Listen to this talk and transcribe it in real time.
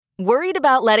Worried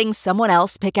about letting someone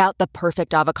else pick out the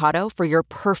perfect avocado for your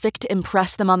perfect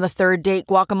impress them on the third date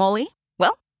guacamole?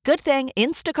 Well, good thing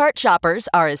Instacart shoppers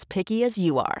are as picky as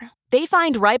you are. They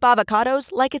find ripe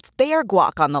avocados like it's their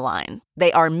guac on the line.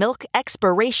 They are milk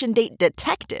expiration date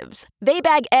detectives. They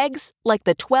bag eggs like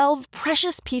the 12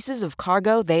 precious pieces of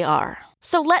cargo they are.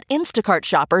 So let Instacart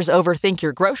shoppers overthink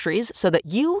your groceries so that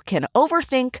you can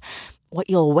overthink what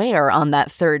you'll wear on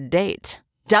that third date.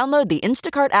 Download the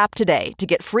Instacart app today to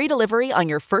get free delivery on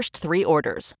your first 3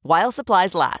 orders, while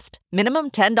supplies last.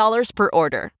 Minimum $10 per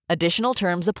order. Additional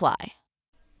terms apply.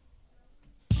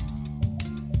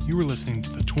 You are listening to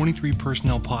the 23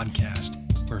 Personnel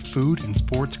Podcast, where food and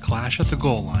sports clash at the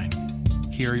goal line.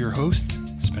 Here are your hosts,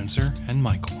 Spencer and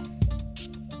Michael.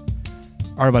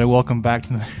 All right, everybody, welcome back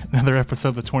to another episode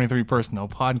of the 23 Personnel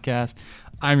Podcast.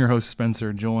 I'm your host,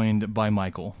 Spencer, joined by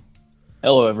Michael.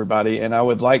 Hello, everybody, and I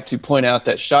would like to point out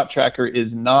that Shot Tracker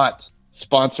is not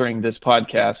sponsoring this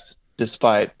podcast,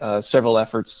 despite several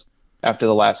efforts after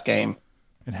the last game.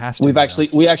 It has to.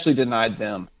 We actually denied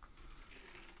them.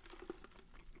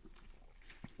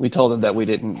 We told them that we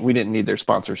didn't need their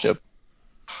sponsorship.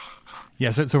 Yeah,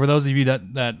 so for those of you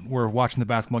that were watching the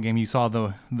basketball game, you saw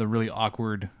the really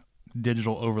awkward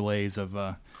digital overlays of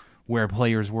where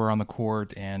players were on the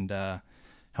court and how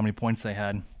many points they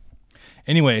had.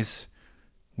 Anyways,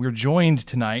 we're joined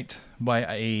tonight by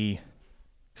a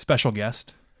special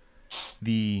guest,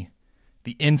 the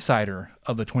insider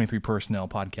of the 23 Personnel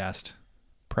Podcast,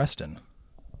 Preston.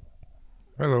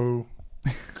 Hello.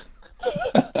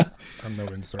 I'm no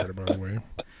insider, by the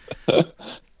way.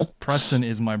 Preston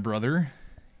is my brother.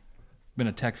 Been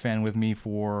a Tech fan with me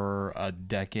for a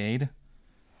decade.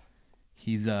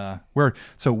 He's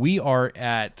we are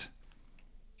at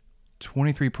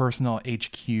 23 Personnel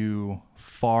HQ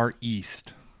Far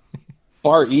East.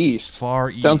 Far East.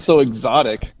 Sounds so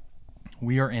exotic.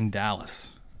 We are in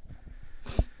Dallas.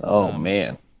 Oh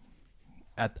man.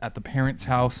 At the parents'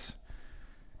 house,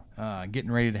 getting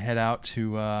ready to head out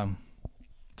to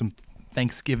some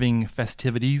Thanksgiving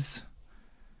festivities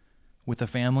with the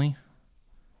family,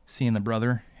 seeing the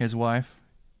brother, his wife,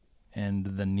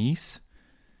 and the niece.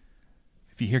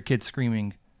 If you hear kids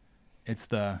screaming, it's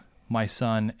my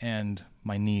son and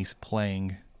my niece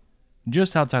playing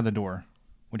just outside the door,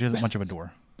 which isn't much of a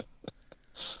door.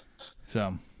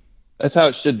 So that's how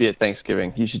it should be at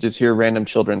Thanksgiving. You should just hear random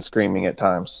children screaming at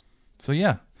times. So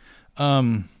yeah.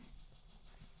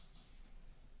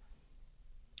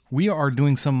 We are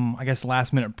doing some, I guess,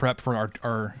 last minute prep for our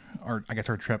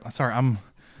trip. Sorry,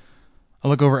 I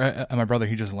look over at my brother.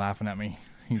 He's just laughing at me.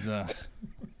 He's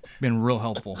been real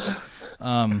helpful.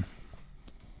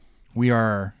 We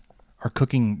are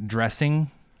cooking dressing.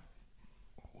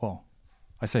 Well,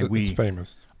 I say we. It's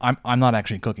famous. I'm not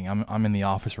actually cooking. I'm in the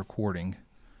office recording.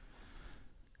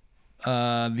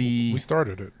 We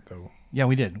started it though. Yeah,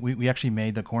 we did. We actually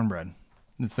made the cornbread.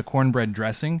 It's the cornbread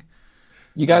dressing.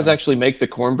 You guys actually make the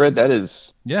cornbread? That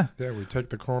is... Yeah. Yeah, we take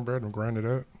the cornbread and grind it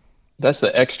up. That's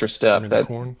the extra step. The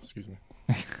corn, excuse me.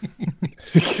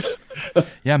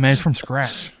 Yeah, man, it's from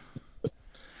scratch.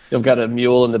 You've got a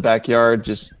mule in the backyard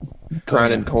just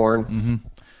grinding corn. Mm-hmm.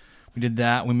 We did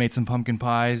that. We made some pumpkin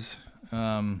pies.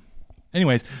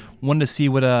 Anyways, wanted to see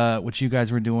what you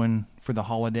guys were doing for the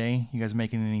holiday. You guys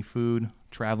making any food?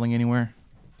 Traveling anywhere?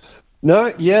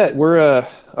 Not yet.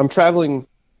 I'm traveling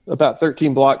about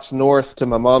 13 blocks north to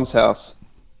my mom's house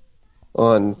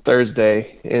on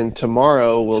Thursday, and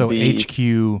tomorrow will be... So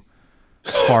HQ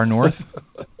far north?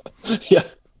 Yeah.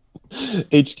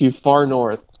 HQ far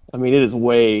north. I mean, it is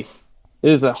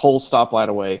a whole stoplight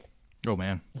away. Oh,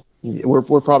 man.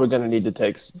 We're probably going to need to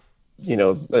take,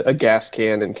 a gas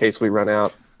can in case we run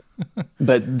out.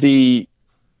 But the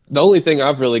only thing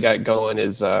I've really got going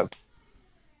is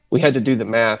we had to do the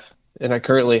math, and I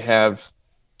currently have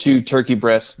 2 turkey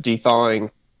breasts thawing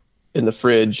in the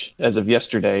fridge as of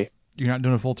yesterday. You're not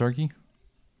doing a full turkey?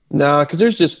 No, because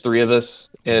there's just 3 of us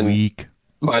and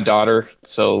my daughter,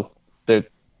 so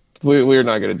we're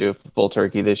not going to do a full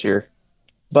turkey this year.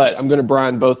 But I'm going to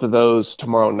brine both of those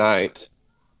tomorrow night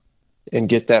and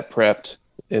get that prepped,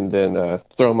 and then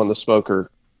throw them on the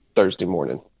smoker Thursday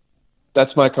morning.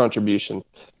 That's my contribution.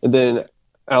 And then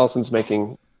Allison's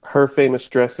making her famous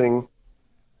dressing.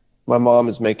 My mom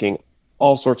is making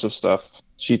all sorts of stuff.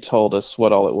 She told us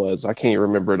what all it was. I can't even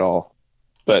remember it all.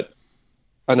 But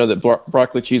I know that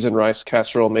broccoli, cheese, and rice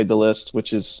casserole made the list,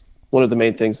 which is one of the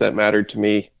main things that mattered to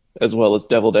me, as well as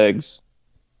deviled eggs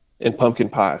and pumpkin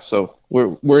pie. So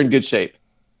we're in good shape.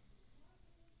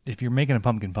 If you're making a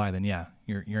pumpkin pie, then yeah,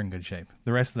 you're in good shape.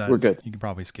 The rest of that, we're good. You can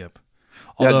probably skip.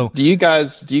 Although, do you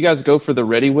guys go for the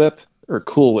Ready Whip or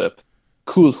Cool Whip?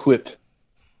 Cool Whip.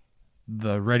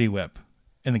 the Ready Whip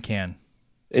in the can.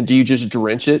 And do you just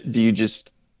drench it? Do you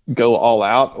just go all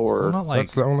out, or Well, not like,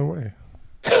 that's the only way.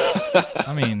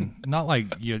 I mean, not like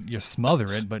you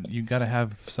smother it, but you got to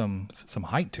have some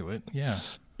height to it. Yeah.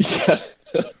 Yeah.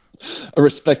 a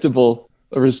respectable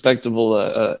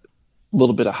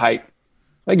little bit of height.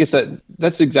 I guess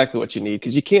that's exactly what you need,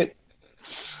 because you can't.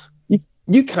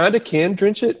 You kind of can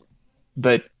drench it,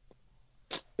 but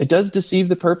it does deceive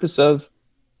the purpose of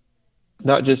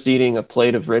not just eating a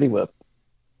plate of Ready Whip.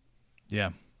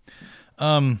 Yeah.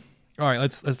 All right,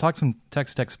 let's talk some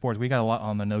Texas Tech sports. We got a lot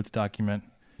on the notes document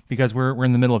because we're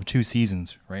in the middle of 2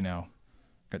 seasons right now.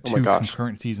 Got 2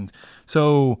 concurrent seasons.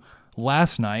 So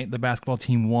last night the basketball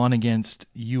team won against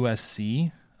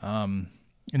USC in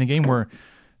a game where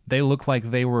they looked like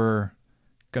they were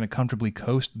going to comfortably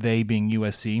coast. They being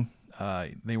USC,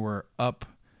 they were up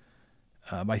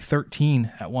by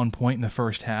 13 at one point in the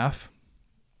first half.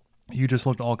 You just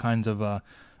looked all kinds of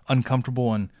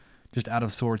uncomfortable and just out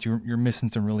of sorts. You're missing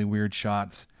some really weird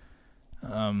shots.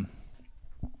 I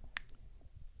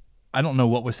don't know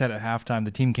what was said at halftime.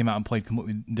 The team came out and played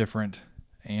completely different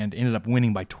and ended up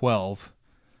winning by 12.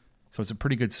 So it's a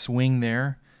pretty good swing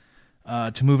there.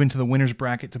 To move into the winner's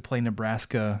bracket to play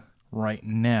Nebraska right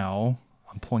now.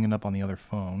 I'm pulling it up on the other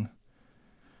phone.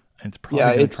 And it's probably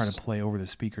going to try to play over the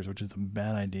speakers, which is a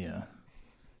bad idea.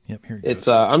 Yep, here it goes.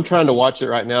 I'm trying to watch it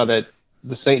right now. That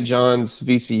the St. John's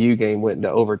VCU game went into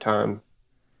overtime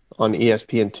on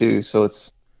ESPN2, so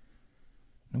it's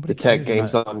the Tech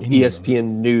game's on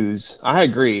ESPN News. I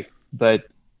agree, but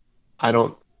I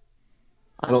don't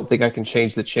think I can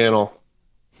change the channel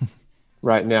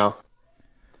right now.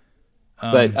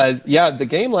 But the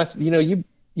game last. You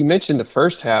mentioned the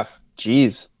first half.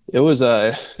 Geez, it was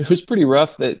pretty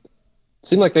rough. That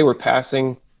seemed like they were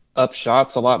passing up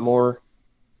shots a lot more.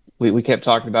 We kept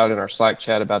talking about it in our Slack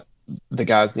chat about the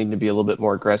guys needing to be a little bit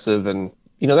more aggressive, and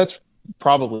that's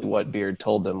probably what Beard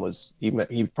told them. Was he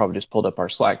probably just pulled up our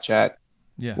Slack chat,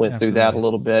 went through that a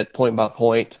little bit, point by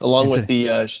point, along with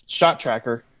the shot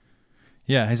tracker.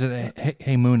 Yeah, he said,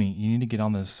 "Hey Mooney, you need to get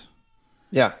on this."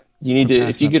 Yeah, you need to.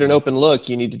 If you get an open look,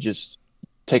 you need to just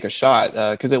take a shot.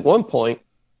 Because at one point,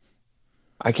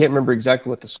 I can't remember exactly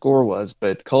what the score was,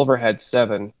 but Culver had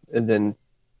 7, and then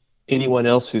anyone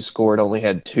else who scored only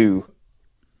had 2.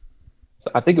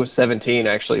 So I think it was 17,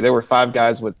 actually. There were 5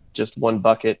 guys with just 1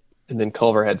 bucket, and then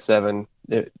Culver had 7.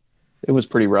 It was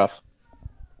pretty rough.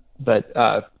 But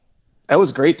that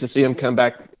was great to see them come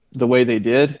back the way they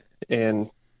did, and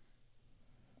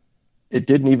it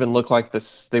didn't even look like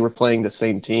they were playing the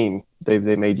same team. They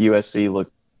made USC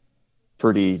look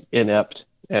pretty inept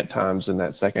at times in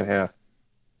that second half.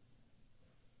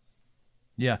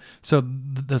 Yeah. So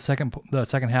the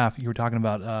second half, you were talking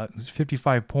about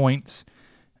 55 points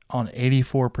on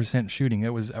 84% shooting. It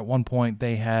was at one point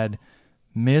they had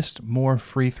missed more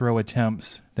free throw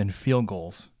attempts than field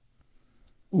goals.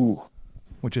 Ooh,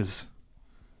 which is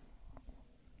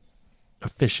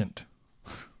efficient.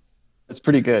 It's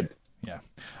pretty good. Yeah.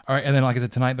 All right, and then like I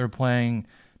said, tonight they're playing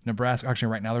Nebraska.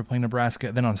 Actually, right now they're playing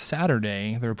Nebraska. Then on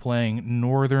Saturday they're playing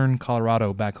Northern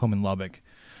Colorado back home in Lubbock.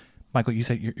 Michael, you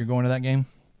said you're going to that game?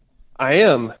 I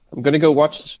am. I'm going to go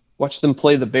watch them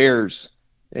play the Bears.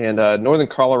 And Northern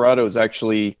Colorado is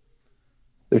actually,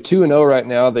 they're 2-0 right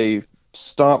now. They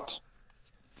stomped,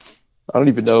 I don't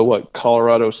even know what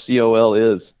Colorado COL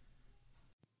is.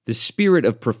 The spirit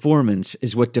of performance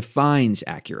is what defines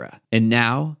Acura. And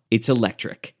now it's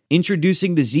electric.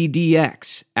 Introducing the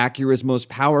ZDX, Acura's most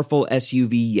powerful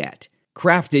SUV yet.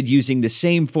 Crafted using the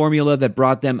same formula that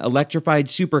brought them electrified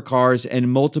supercars and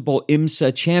multiple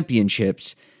IMSA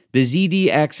championships, the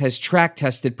ZDX has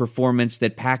track-tested performance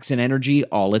that packs an energy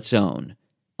all its own.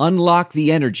 Unlock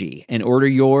the energy and order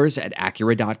yours at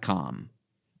Acura.com.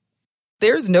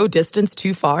 There's no distance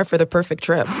too far for the perfect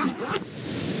trip.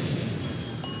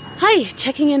 Hi,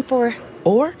 checking in for...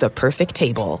 Or the perfect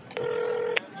table.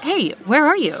 Hey, where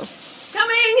are you?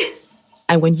 Coming!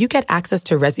 And when you get access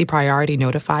to Resi Priority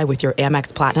Notify with your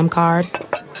Amex Platinum card...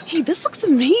 Hey, this looks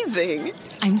amazing.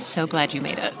 I'm so glad you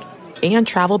made it. And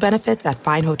travel benefits at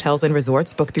fine hotels and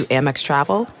resorts booked through Amex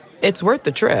Travel, it's worth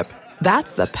the trip.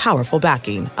 That's the powerful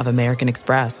backing of American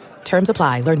Express. Terms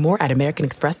apply. Learn more at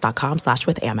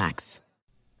americanexpress.com/withAmex.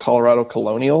 Colorado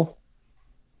Colonial?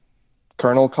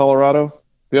 Colonel Colorado?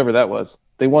 Whoever that was.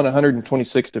 They won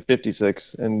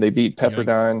 126-56, and they beat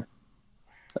Pepperdine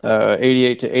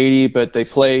 88-80, but they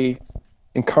play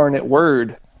Incarnate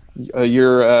Word,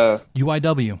 your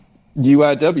UIW.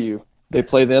 They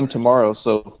play them tomorrow,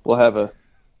 so we'll have a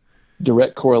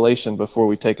direct correlation before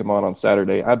we take them on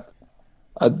Saturday. I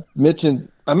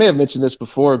may have mentioned this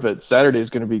before, but Saturday is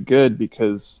going to be good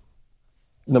because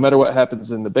no matter what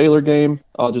happens in the Baylor game,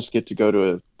 I'll just get to go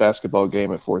to a basketball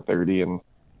game at 4:30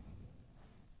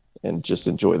 and just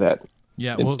enjoy that.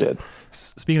 Yeah. Instead. Well,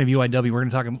 speaking of UIW, we're going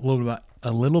to talk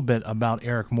a little bit about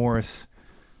Eric Morris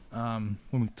when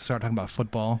we start talking about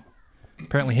football.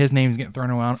 Apparently, his name's getting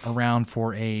thrown around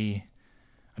for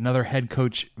another head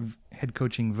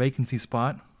coaching vacancy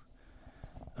spot.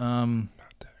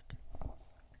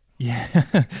 Yeah,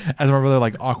 as my brother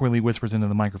like awkwardly whispers into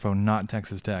the microphone, not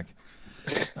Texas Tech.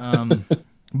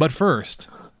 But first,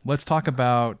 let's talk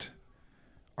about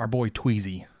our boy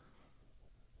Tweezy.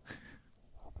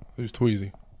 Who's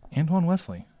Tweezy? Antoine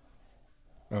Wesley.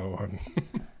 Oh,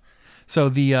 So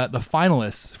the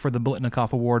finalists for the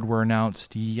Blitnikoff Award were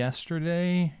announced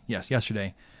yesterday. Yes,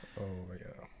 yesterday. Oh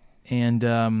yeah. And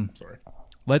Sorry.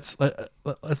 let's look at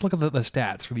the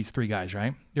stats for these three guys.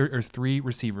 Right, there's three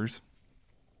receivers.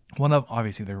 One of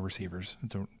obviously they're receivers.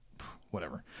 It's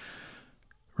whatever.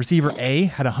 Receiver A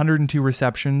had 102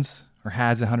 receptions, or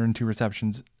has 102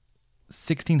 receptions,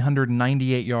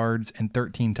 1,698 yards, and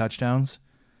 13 touchdowns.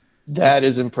 That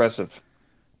is impressive.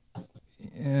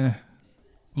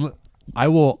 I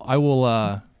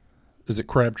will. Is it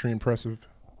Crabtree impressive?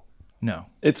 No.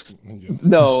 It's Yeah.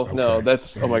 no, Okay. no.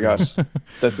 That's oh my gosh,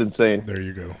 that's insane. There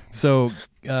you go. So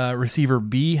receiver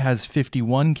B has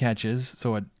 51 catches,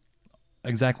 so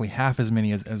exactly half as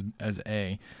many as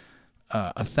A.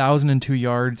 1,002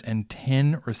 yards and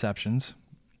 10 receptions,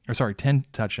 10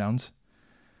 touchdowns.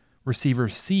 Receiver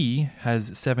C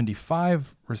has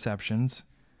 75 receptions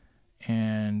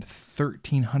and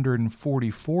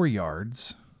 1,344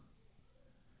 yards.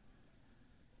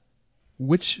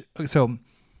 So,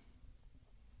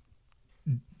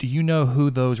 do you know who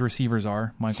those receivers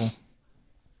are, Michael?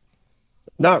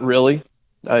 Not really.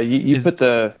 You put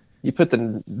the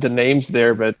names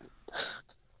there, but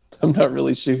I'm not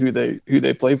really sure who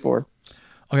they play for.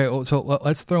 Okay, well, so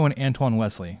let's throw in Antoine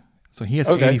Wesley. So he has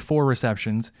 84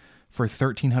 receptions for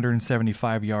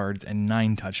 1,375 yards and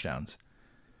 9 touchdowns.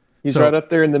 He's right up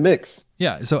there in the mix.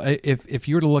 Yeah, so if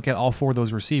you were to look at all four of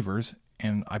those receivers,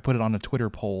 and I put it on a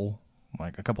Twitter poll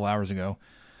like a couple hours ago,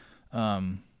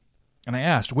 and I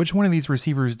asked, which one of these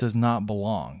receivers does not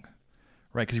belong?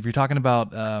 Right, because if you're talking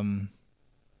about the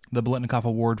Blitnikoff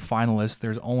Award finalists,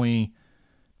 there's 3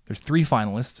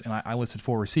 finalists, and I listed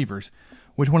 4 receivers.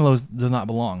 Which one of those does not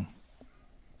belong?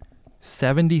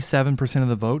 77% of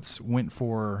the votes went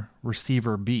for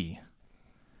receiver B,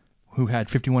 who had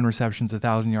 51 receptions,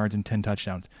 1,000 yards, and 10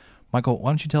 touchdowns. Michael,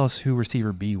 why don't you tell us who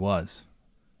receiver B was?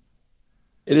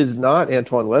 It is not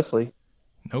Antoine Wesley.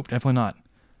 Nope, definitely not.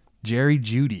 Jerry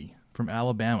Jeudy from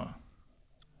Alabama.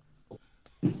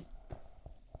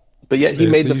 But yet he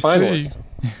made the SEC. finals.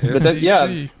 But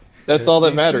that's all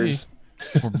that matters.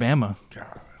 Or Bama.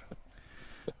 God.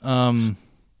 8%.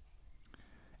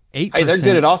 Hey, they're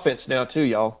good at offense now too,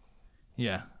 y'all.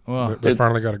 Yeah. Well, They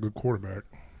finally got a good quarterback.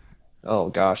 Oh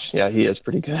gosh, yeah, he is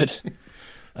pretty good.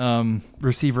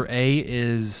 receiver A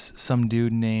is some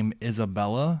dude named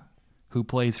Isabella, who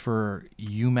plays for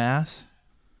UMass.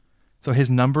 So his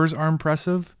numbers are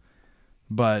impressive,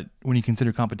 but when you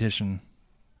consider competition,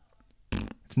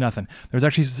 it's nothing. There's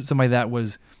actually somebody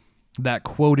that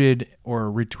quoted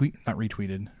or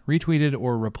retweeted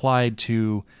or replied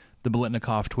to the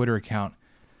Blitnikoff Twitter account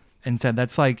and said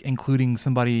that's like including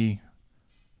somebody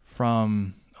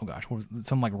from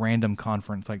some like random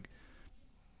conference, like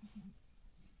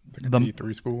a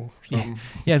D3 school or something.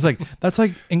 Yeah, it's like that's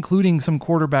like including some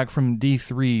quarterback from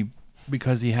D3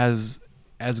 because he has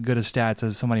as good a stats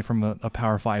as somebody from a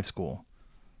Power 5 school.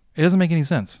 It doesn't make any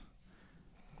sense.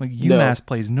 Like UMass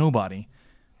plays nobody,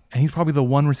 and he's probably the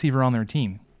one receiver on their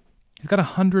team. He's got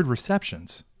 100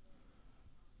 receptions.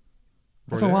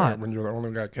 That's a lot. When you're the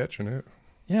only guy catching it.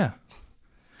 Yeah.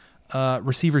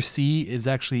 Receiver C is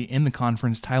actually in the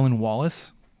conference, Tylan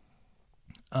Wallace.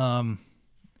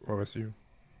 OSU.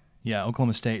 Yeah,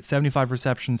 Oklahoma State. 75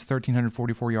 receptions,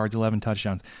 1,344 yards, 11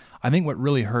 touchdowns. I think what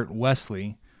really hurt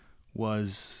Wesley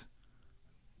was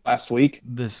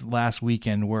this last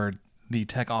weekend where the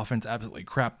Tech offense absolutely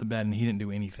crapped the bed and he didn't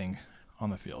do anything on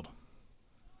the field.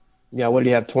 Yeah, what did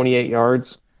he have, 28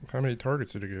 yards? How many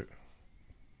targets did he get?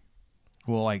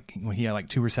 Well, he had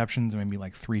 2 receptions and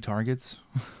maybe 3 targets.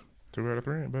 2 out of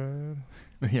 3 ain't bad.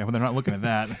 Yeah, but they're not looking at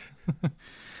that.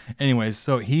 Anyways,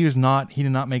 so he did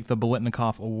not make the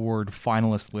Blitnikoff Award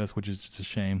finalist list, which is just a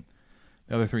shame.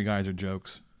 The other 3 guys are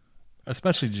jokes,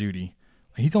 especially Jeudy.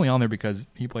 He's only on there because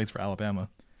he plays for Alabama.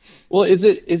 Well, is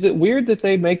it weird that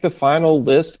they make the final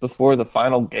list before the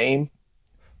final game?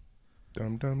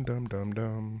 Dum dum dum dum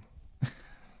dum.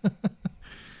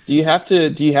 Do you have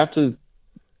to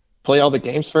play all the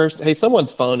games first. Hey,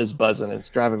 someone's phone is buzzing. It's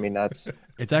driving me nuts.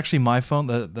 It's actually my phone,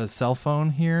 the cell phone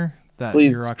here. That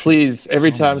Please, you're actually, please. Every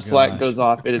oh my time Slack gosh. goes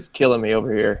off, it is killing me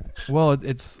over here. Well,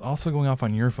 it's also going off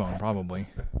on your phone, probably.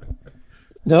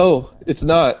 No, it's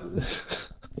not.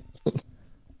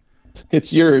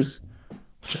 It's yours.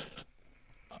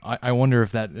 I wonder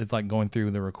if that it's like going through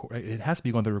the record. It has to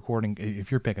be going through the recording if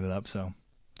you're picking it up. So,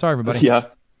 sorry everybody. Yeah.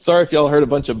 Sorry if y'all heard a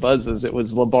bunch of buzzes. It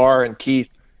was LeBar and Keith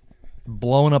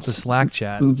Blowing up the Slack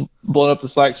chat. blowing up the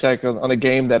Slack chat on a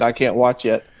game that I can't watch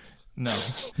yet. No.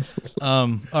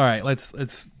 All right. Let's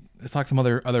talk some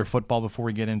other football before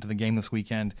we get into the game this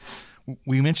weekend.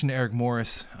 We mentioned Eric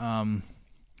Morris.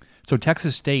 So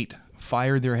Texas State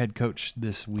fired their head coach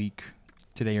this week,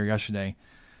 today or yesterday.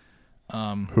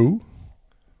 Who?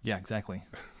 Yeah, exactly.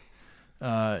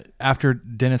 After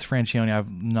Dennis Franchione,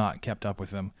 I've not kept up with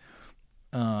him.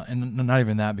 And not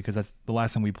even that, because that's the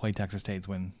last time we played Texas State's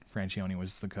when Franchione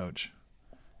was the coach.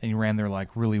 And he ran their like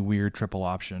really weird triple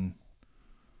option.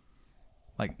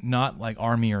 Like not like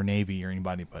Army or Navy or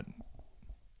anybody, but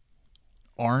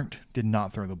Arndt did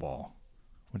not throw the ball.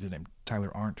 What's his name?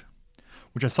 Tyler Arndt.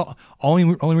 Which I saw. Only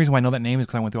reason why I know that name is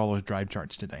because I went through all those drive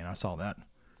charts today and I saw that.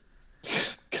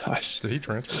 Gosh. Did he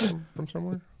transfer from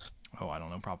somewhere? Oh, I don't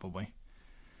know, probably.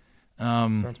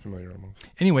 Sounds familiar almost.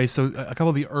 Anyway, so a couple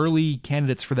of the early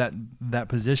candidates for that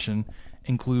position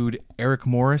include Eric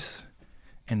Morris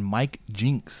and Mike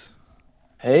Jinks.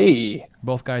 Hey.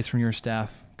 Both guys from your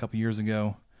staff a couple years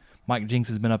ago. Mike Jinks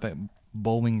has been up at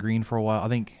Bowling Green for a while. I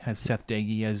think has Seth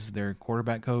Dagey as their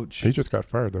quarterback coach. He just got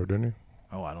fired though, didn't he?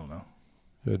 Oh, I don't know.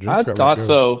 Yeah, James I got thought let go.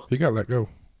 so. He got let go.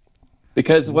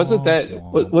 Because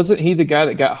wasn't he the guy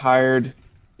that got hired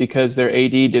because their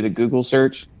AD did a Google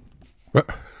search? What?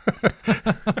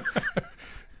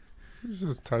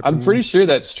 I'm pretty sure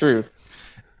that's true.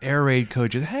 Air raid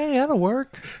coaches, hey, that'll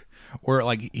work. Or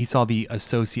like he saw the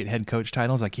associate head coach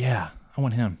title. He's like, yeah, I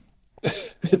want him.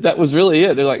 That was really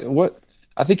it. They're like, what?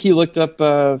 I think he looked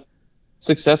up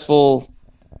successful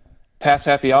pass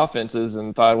happy offenses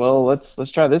and thought, well, let's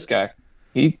try this guy.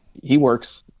 He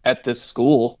works at this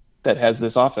school that has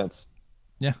this offense.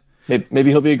 Yeah. Maybe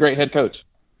he'll be a great head coach.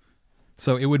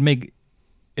 So it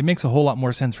makes a whole lot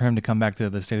more sense for him to come back to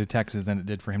the state of Texas than it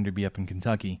did for him to be up in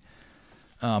Kentucky.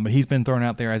 But he's been thrown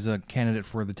out there as a candidate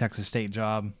for the Texas State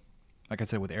job, like I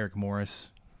said, with Eric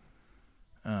Morris.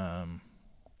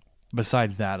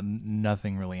 Besides that,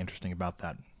 nothing really interesting about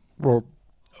that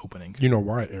opening. You know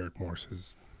why Eric Morris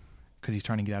is? Because he's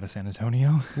trying to get out of San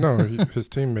Antonio? No, his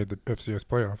team made the FCS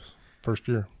playoffs first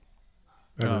year.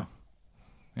 Oh.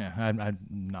 Yeah, I've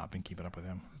not been keeping up with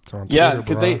him. It's on Yeah, Twitter,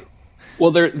 because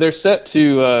bro. they're set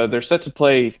to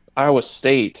play Iowa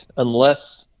State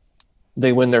unless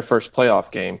they win their first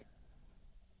playoff game.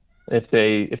 If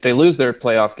they lose their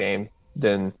playoff game,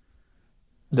 then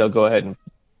they'll go ahead and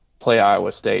play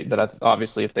Iowa State. But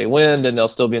obviously, if they win, then they'll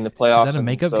still be in the playoffs. Is that a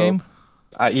makeup game?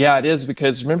 Yeah, it is,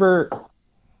 because remember.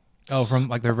 Oh, from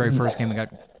like their very first game that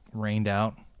got rained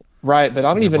out. Right, but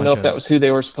I don't even know if that was who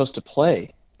they were supposed to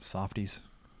play. Softies.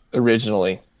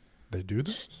 Originally. They do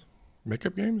this?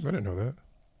 Makeup games? I didn't know that.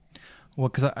 Well,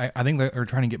 because I think they're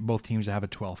trying to get both teams to have a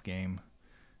 12th game.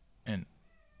 And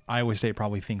Iowa State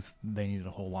probably thinks they needed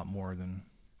a whole lot more than,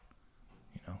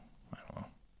 I don't know.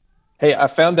 Hey, I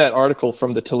found that article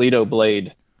from the Toledo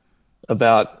Blade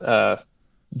about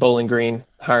Bowling Green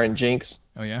hiring Jinx.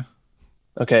 Oh, yeah?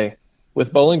 Okay.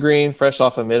 With Bowling Green fresh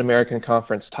off a Mid-American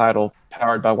Conference title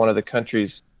powered by one of the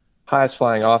country's highest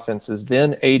flying offenses,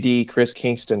 then AD Chris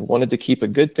Kingston wanted to keep a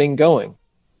good thing going.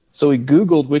 So he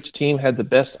Googled which team had the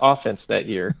best offense that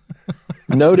year,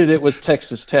 noted it was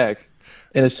Texas Tech,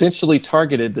 and essentially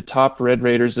targeted the top Red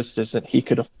Raiders assistant he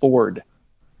could afford.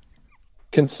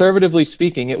 Conservatively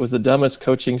speaking, it was the dumbest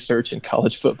coaching search in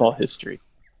college football history.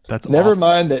 That's Never awful.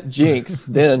 mind that Jinx,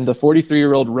 then the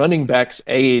 43-year-old running back's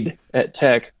aide at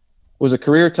Tech, was a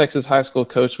career Texas high school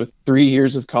coach with 3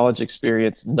 years of college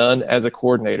experience, none as a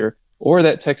coordinator, or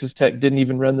that Texas Tech didn't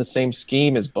even run the same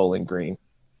scheme as Bowling Green.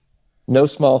 No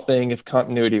small thing if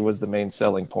continuity was the main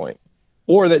selling point.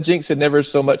 Or that Jinx had never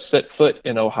so much set foot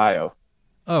in Ohio.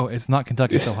 Oh, it's not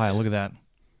Kentucky, it's Ohio. Look at that.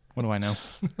 What do I know?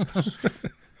 But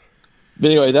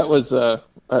anyway, that was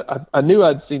I knew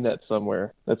I'd seen that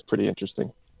somewhere. That's pretty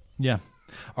interesting. Yeah.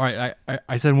 All right,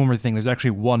 I said one more thing. There's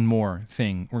actually one more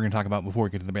thing we're going to talk about before we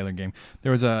get to the Baylor game.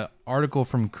 There was an article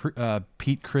from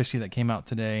Pete Christie that came out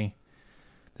today,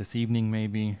 this evening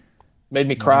maybe. Made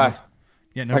me cry.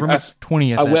 Yeah, November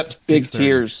 20th. I wept big 6:30.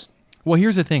 tears. Well,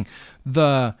 here's the thing.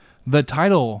 The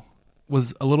title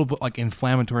was a little bit like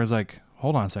inflammatory. I was like,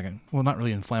 hold on a second. Well, not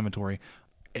really inflammatory.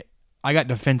 I got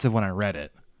defensive when I read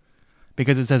it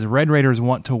because it says Red Raiders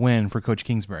want to win for Coach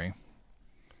Kingsbury.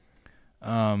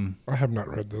 I have not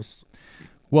read this.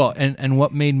 Well, and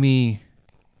what made me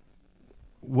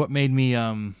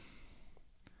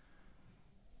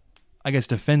I guess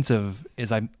defensive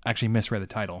is I actually misread the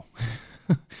title.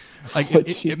 Like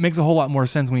it makes a whole lot more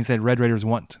sense when you said Red Raiders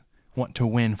want to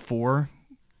win for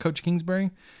Coach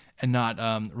Kingsbury, and not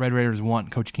Red Raiders want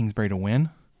Coach Kingsbury to win.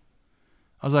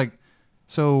 I was like,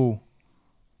 sorry,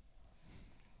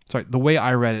 the way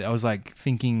I read it, I was like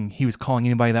thinking he was calling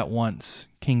anybody that wants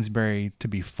Kingsbury to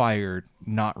be fired,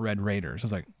 not Red Raiders. I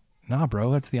was like, nah,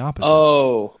 bro, that's the opposite.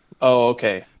 Oh,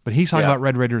 okay. But he's talking about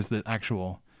Red Raiders, the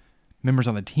actual members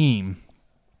on the team.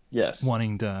 Yes.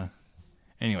 Wanting to.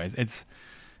 Anyways,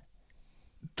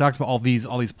 talks about all these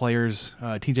players,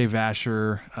 TJ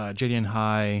Vasher, JDN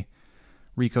High,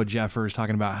 Rico Jeffers,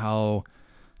 talking about how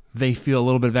they feel a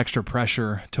little bit of extra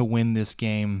pressure to win this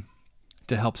game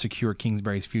to help secure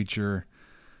Kingsbury's future.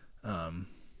 You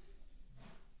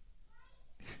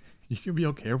can be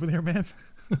okay over there, man.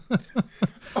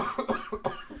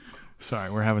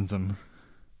 Sorry, we're having some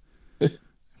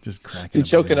just cracking. You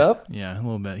choking up? Yeah, a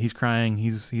little bit. He's crying.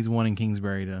 He's wanting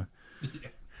Kingsbury to.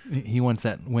 He wants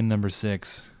that win number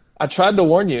 6. I tried to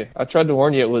warn you.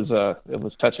 It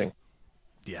was touching.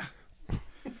 Yeah.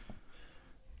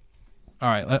 All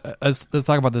right, let's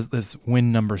talk about this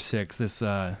win number 6. This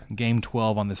game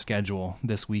 12 on the schedule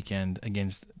this weekend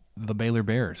against the Baylor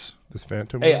Bears. This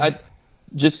Phantom. Hey, I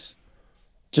just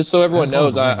so everyone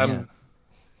knows,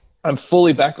 I'm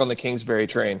fully back on the Kingsbury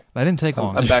train. That didn't take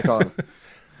long. I'm back on.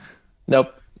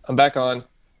 Nope, I'm back on.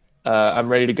 I'm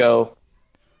ready to go.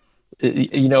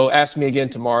 Ask me again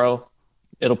tomorrow.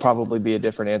 It'll probably be a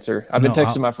different answer. I've been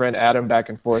texting my friend Adam back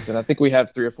and forth, and I think we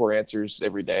have 3 or 4 answers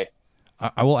every day.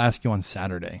 I will ask you on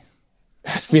Saturday.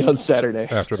 Ask me on Saturday.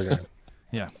 After the game.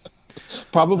 Yeah.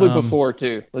 Probably before,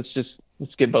 too. Let's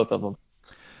get both of them.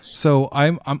 So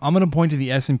I'm going to point to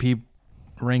the S&P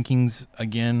rankings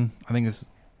again. I think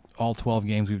it's all 12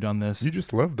 games we've done this. You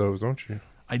just love those, don't you?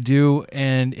 I do,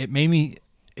 and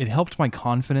it helped my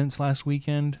confidence last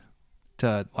weekend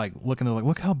to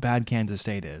look how bad Kansas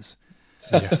State is.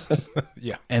 Yeah.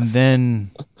 Yeah. And then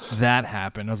that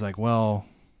happened. I was like, well,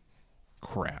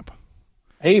 crap.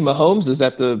 Hey, Mahomes is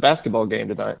at the basketball game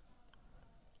tonight.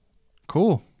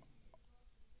 Cool.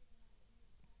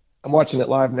 I'm watching it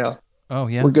live now. Oh,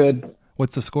 yeah? We're good.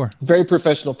 What's the score? Very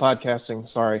professional podcasting.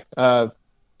 Sorry.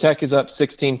 Tech is up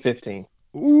 16-15.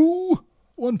 Ooh,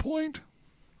 1 point.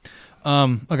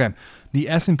 Okay. The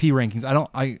S&P rankings. I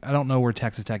don't know where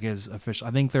Texas Tech is official.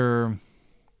 I think they're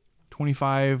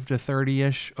 25 to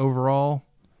 30-ish overall.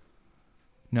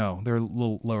 No, they're a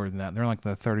little lower than that. They're like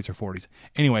the 30s or 40s.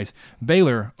 Anyways,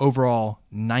 Baylor overall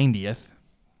 90th.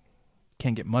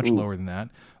 Can't get much lower than that.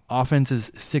 Offense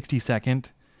is 62nd.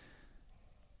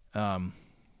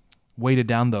 Weighted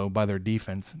down, though, by their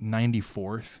defense,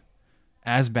 94th.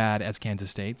 As bad as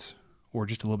Kansas State's, or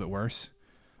just a little bit worse.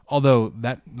 Although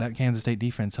that Kansas State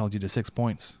defense held you to 6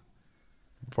 points.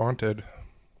 Vaunted.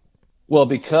 Well,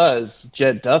 because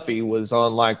Jed Duffy was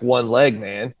on like one leg,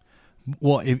 man.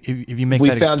 Well, if you make we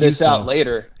that excuse, found this out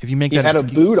later. If you make he that had a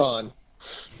boot on.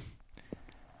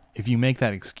 If you make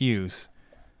that excuse,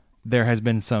 there has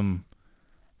been some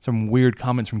weird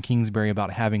comments from Kingsbury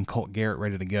about having Colt Garrett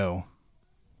ready to go.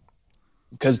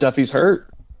 Because Duffy's hurt.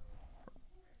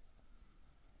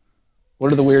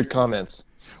 What are the weird comments?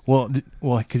 Well,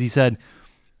 because he said,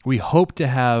 we hope to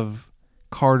have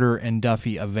Carter and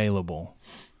Duffy available.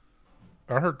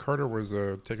 I heard Carter was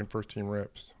taking first-team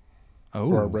reps. Oh.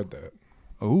 Or I read that.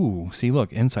 Oh, see,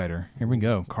 look, insider. Here we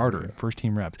go. Carter,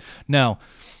 first-team reps. Now,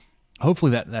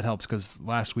 hopefully that helps, because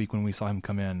last week when we saw him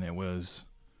come in, it was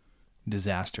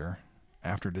disaster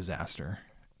after disaster.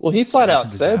 Well, he flat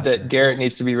out said that Garrett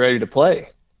needs to be ready to play.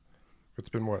 It's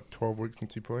been, 12 weeks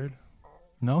since he played?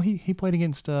 No, he played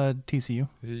against TCU.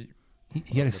 He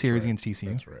had a series against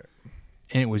TCU. That's right.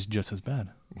 And it was just as bad.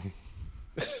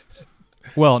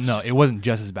 Well, no, it wasn't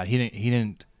just as bad. He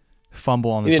didn't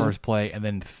fumble on the first play and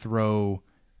then throw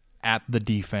at the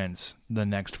defense the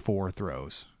next 3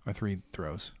 throws.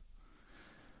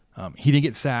 He didn't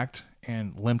get sacked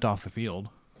and limped off the field.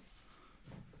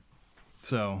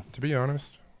 So, to be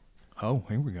honest, oh,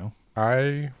 here we go.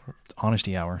 It's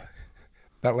honesty hour.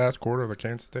 That last quarter of the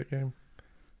Kansas State game,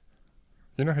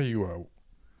 you know how you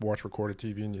watch recorded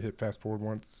TV and you hit fast forward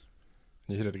once,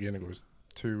 and you hit it again, it goes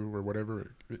 2 or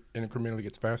whatever, it incrementally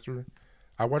gets faster.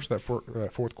 I watched that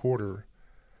fourth quarter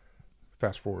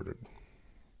fast forwarded.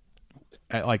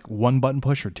 At like 1 button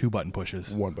push or 2 button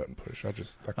pushes? 1 button push.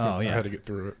 I had to get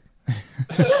through it.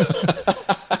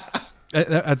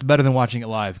 That's better than watching it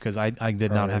live, because I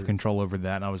did not have control over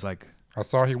that, and I was like, I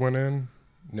saw he went in,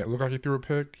 and it looked like he threw a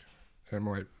pick, and I'm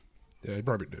like, yeah, he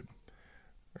probably did.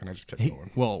 And I just kept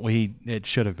going. Well, it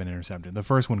should have been intercepted. The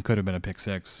first one could have been a pick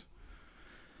six.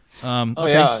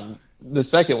 Okay. Yeah, the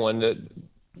second one,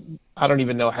 I don't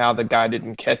even know how the guy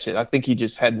didn't catch it. I think he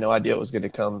just had no idea it was going to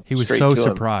come. He was straight so to him.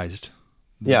 surprised.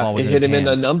 Yeah, it hit him in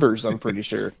the numbers, I'm pretty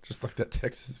sure. Just like that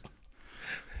Texas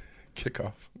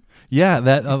kickoff. Yeah,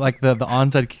 that like the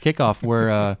onside kickoff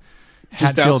where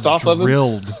Hatfield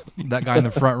drilled that guy in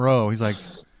the front row. He's like,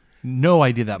 no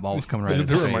idea that ball was coming right at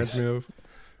his face. It reminds me of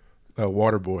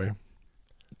Waterboy.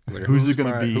 Like, who's it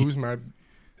going to be? Who's my...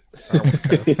 I don't want to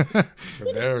cuss.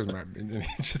 But there's my... And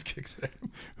he just kicks at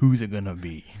him. Who's it going to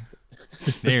be?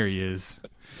 There he is.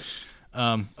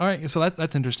 All right, so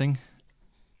that's interesting.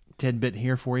 Tidbit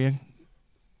here for you.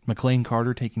 McLean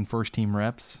Carter taking first team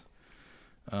reps.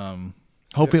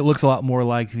 Hopefully it looks a lot more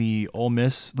like the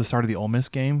start of the Ole Miss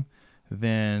game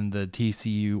than the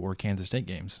TCU or Kansas State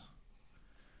games.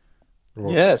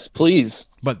 Well, yes, please.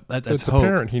 But that's it's hope.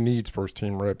 Apparent he needs first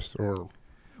team reps Well,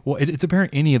 it's apparent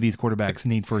any of these quarterbacks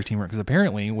need first team reps because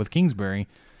apparently with Kingsbury,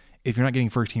 if you're not getting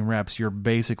first team reps, you're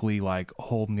basically like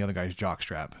holding the other guy's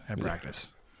jockstrap at practice,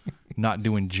 not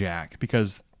doing jack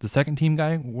because the second team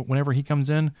guy, whenever he comes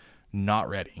in, not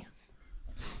ready,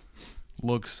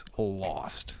 looks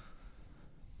lost.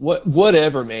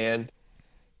 Whatever, man.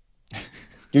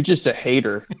 You're just a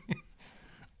hater.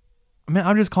 Man,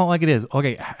 I'm just calling it like it is.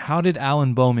 Okay, how did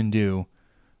Alan Bowman do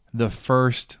the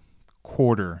first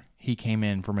quarter he came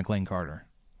in for McLean Carter?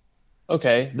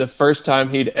 Okay, the first time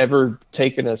he'd ever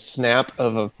taken a snap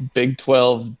of a Big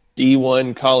 12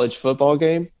 D1 college football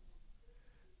game,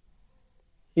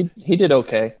 he did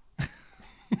okay.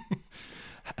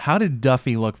 How did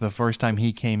Duffy look the first time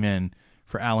he came in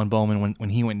for Alan Bowman when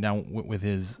he went down with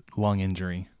his lung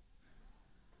injury?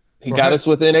 He got us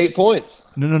within 8 points.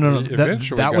 No.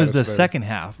 That was the second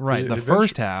half, right? The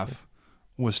first half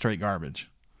was straight garbage.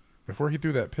 Before he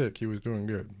threw that pick, he was doing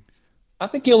good. I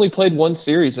think he only played one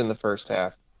series in the first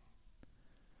half.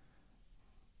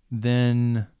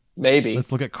 Then maybe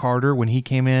let's look at Carter when he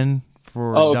came in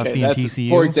for Duffy and TCU.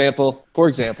 For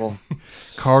example,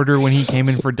 Carter when he came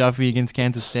in for Duffy against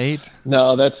Kansas State.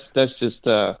 No, that's just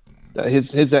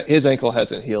his ankle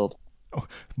hasn't healed. Oh,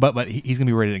 but he's gonna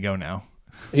be ready to go now.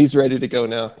 He's ready to go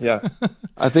now. Yeah,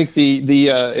 I think the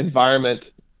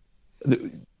environment,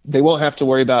 they won't have to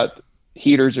worry about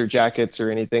heaters or jackets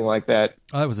or anything like that.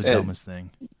 Oh, that was the dumbest thing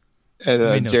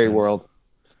at Jerry World.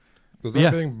 Was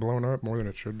that thing blown up more than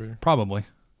it should be? Probably.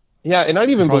 Yeah, and I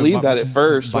didn't even believe that at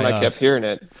first when I kept hearing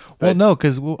it. Well, no,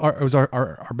 because it was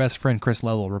our best friend Chris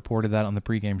Lello reported that on the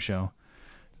pregame show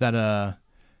that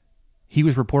he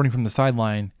was reporting from the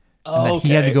sideline and that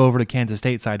he had to go over to Kansas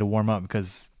State side to warm up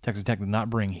because Texas Tech did not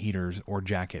bring heaters or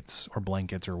jackets or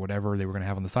blankets or whatever they were going to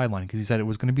have on the sideline because he said it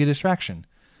was going to be a distraction,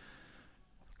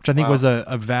 which I think was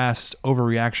a vast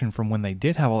overreaction from when they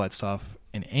did have all that stuff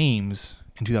in Ames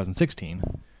in 2016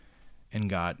 and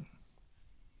got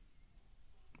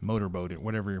motorboated,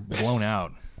 whatever, blown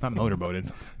out. Not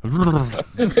motorboated.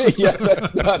 Yeah,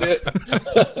 that's not it.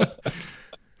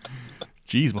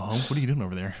 Jeez, Mahomes, what are you doing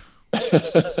over there?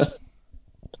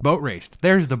 Boat raced.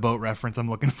 There's the boat reference I'm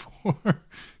looking for.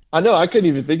 I know. I couldn't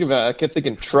even think about it. I kept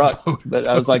thinking truck, but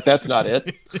I was like, that's not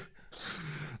it.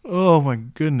 Oh my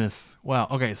goodness! Wow.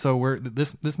 Okay, so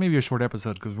this may be a short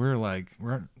episode because we're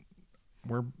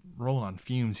rolling on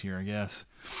fumes here, I guess.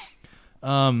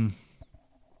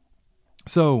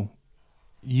 So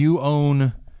you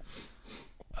own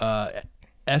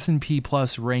S&P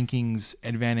Plus rankings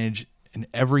advantage in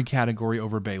every category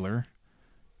over Baylor.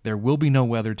 There will be no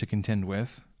weather to contend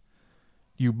with.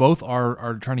 You both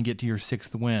are trying to get to your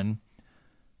sixth win,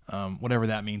 whatever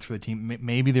that means for the team.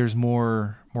 Maybe there's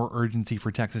more urgency for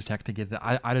Texas Tech to get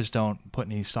that. I just don't put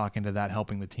any stock into that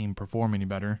helping the team perform any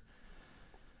better.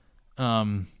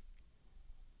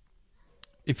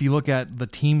 If you look at the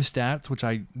team stats, which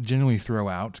I generally throw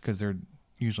out because they're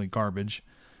usually garbage,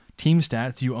 team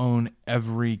stats, you own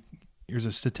there's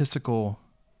a statistical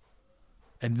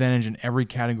advantage in every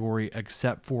category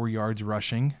except for yards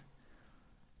rushing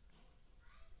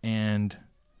and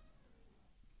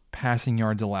passing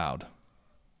yards allowed.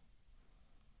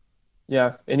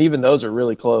 Yeah, and even those are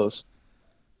really close.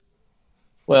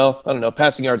 Well, I don't know.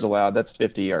 Passing yards allowed, that's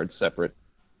 50 yards separate.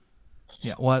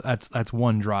 Yeah, well, that's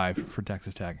one drive for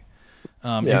Texas Tech.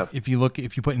 Yeah. If you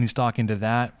put any stock into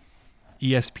that,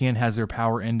 ESPN has their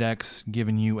power index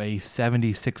giving you a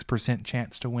 76%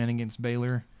 chance to win against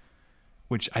Baylor,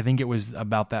 which I think it was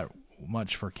about that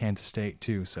much for Kansas State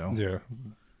too. So yeah,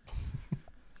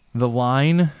 the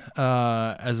line,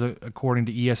 according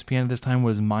to ESPN at this time,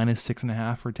 was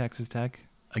 -6.5 for Texas Tech.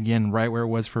 again, right where it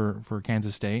was for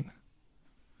Kansas State.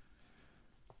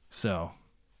 So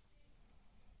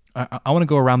I want to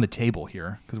go around the table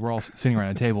here because we're all sitting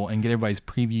around a table and get everybody's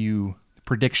preview,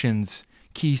 predictions,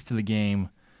 keys to the game.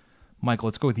 Michael,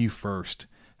 let's go with you first.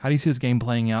 How do you see this game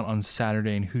playing out on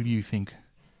Saturday, and who do you think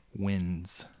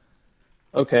wins?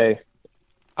 Okay.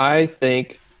 I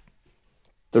think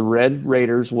the Red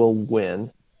Raiders will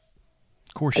win.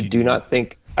 Of course I do not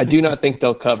think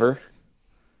they'll cover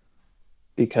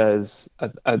because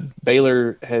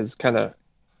Baylor has kind of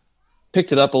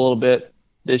picked it up a little bit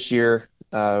this year.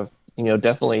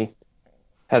 Definitely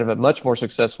had a much more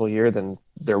successful year than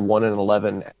their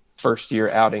 1-11 first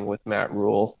year outing with Matt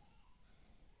Rule.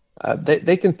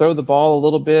 They can throw the ball a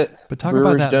little bit. But talk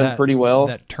Brewer's about done pretty well.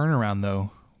 That turnaround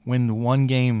though, win one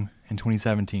game in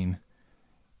 2017,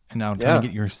 and now trying to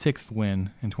get your 6th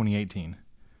win in 2018.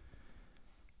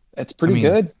 That's pretty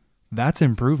good. That's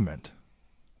improvement.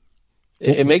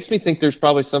 It makes me think there's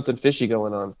probably something fishy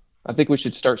going on. I think we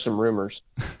should start some rumors.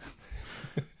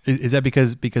 Is that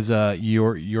because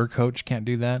your coach can't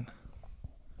do that?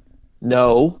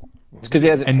 No, it's because he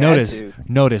hasn't. And had to.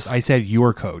 notice, I said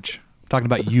your coach. I'm talking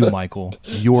about you, Michael,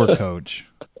 your coach.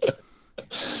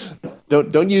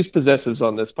 Don't use possessives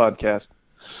on this podcast.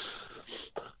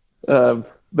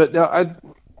 But no,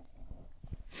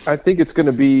 I think it's going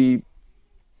to be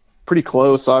pretty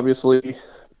close. Obviously,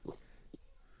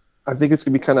 I think it's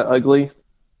going to be kind of ugly.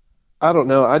 I don't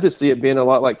know. I just see it being a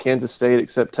lot like Kansas State,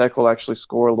 except Tech will actually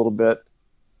score a little bit.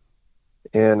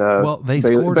 And scored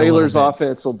Baylor's a little bit.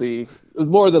 offense will be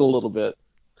more than a little bit.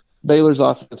 Baylor's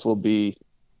offense will be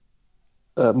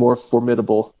more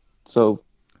formidable. So,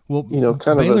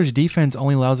 Baylor's defense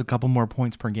only allows a couple more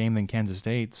points per game than Kansas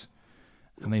State's,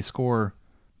 and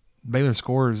Baylor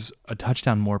scores a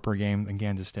touchdown more per game than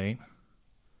Kansas State.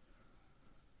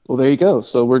 Well, there you go.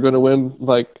 So we're going to win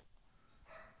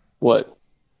what?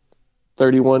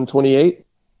 31-28?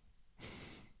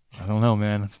 I don't know,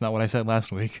 man. That's not what I said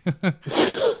last week.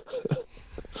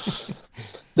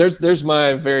 There's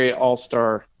my very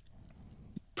all-star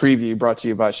preview brought to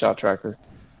you by Shot Tracker.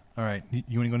 All right.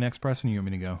 You want to go next, Preston, or you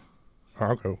want me to go?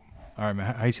 I'll go. All right,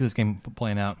 man. How do you see this game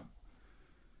playing out?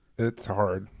 It's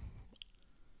hard.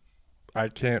 I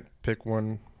can't pick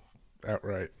one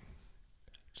outright.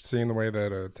 Seeing the way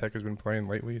that Tech has been playing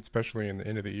lately, especially in the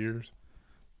end of the years.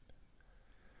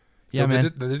 Yeah,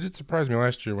 man. They did surprise me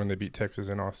last year when they beat Texas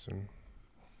in Austin.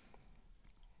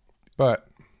 But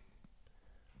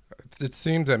it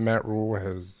seems that Matt Rule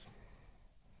has,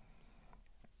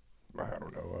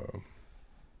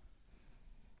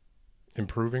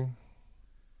 improving.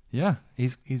 Yeah,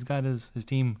 he's got his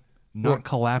team not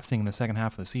collapsing in the second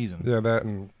half of the season. Yeah, that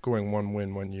and going 1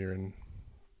 win one year and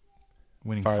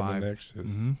winning 5 the next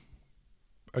is,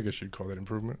 I guess you'd call that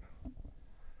improvement.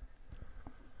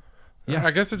 Yeah,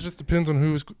 I guess it just depends on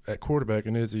who's at quarterback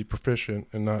and is he proficient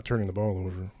and not turning the ball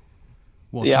over.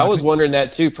 Well, yeah, I was wondering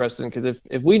that too, Preston, because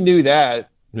if we knew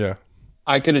that, yeah,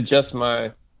 I could adjust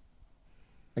my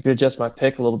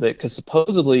pick a little bit because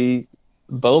supposedly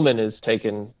Bowman is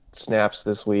taking snaps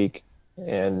this week,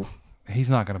 and he's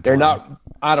not going to play. They're not.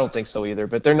 I don't think so either,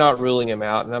 but they're not ruling him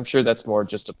out, and I'm sure that's more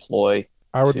just a ploy.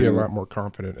 I would be a lot more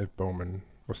confident if Bowman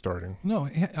was starting. No,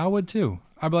 I would too.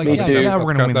 I'd be like, Me too. yeah,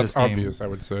 we're going to win this game. That's obvious, I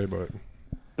would say, but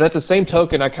at the same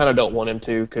token, I kind of don't want him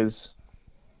to because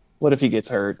what if he gets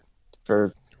hurt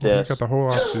for this? He's got the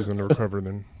whole offseason to recover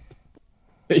then.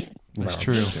 That's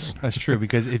true. That's true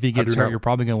because if he gets hurt, you're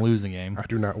probably going to lose the game. I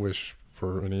do not wish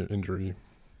for any injury.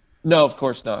 No, of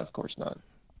course not. Of course not.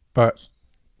 But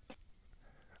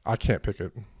I can't pick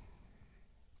it.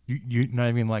 You not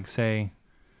even say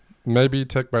maybe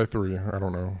Tech by 3. I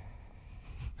don't know.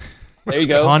 There you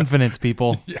go. Confidence,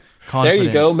 people. Yeah. Confidence. There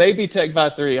you go. Maybe Tech by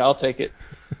 3. I'll take it.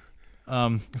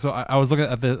 So I was looking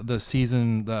at the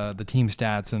season, the team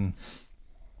stats, and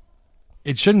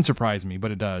it shouldn't surprise me, but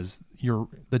it does.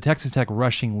 The Texas Tech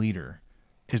rushing leader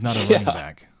is not a running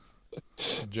back.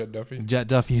 Jet Duffy? Jet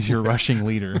Duffy is your rushing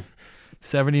leader.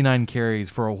 79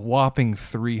 carries for a whopping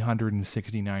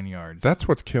 369 yards. That's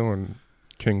what's killing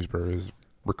Kingsbury is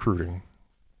recruiting.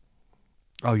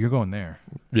 Oh, you're going there.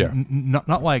 Yeah.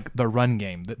 Not like the run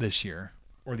game this year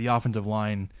or the offensive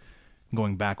line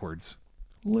going backwards.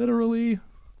 Literally.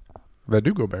 They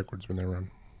do go backwards when they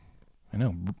run. I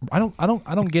know. I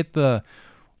don't get the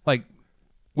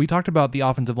we talked about the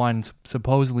offensive line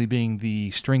supposedly being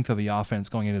the strength of the offense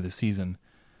going into the season.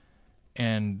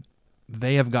 And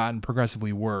they have gotten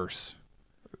progressively worse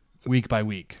week by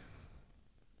week.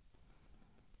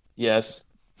 Yes.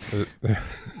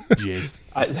 Jeez.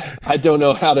 I don't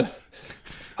know how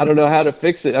to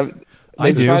fix it.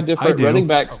 They tried different running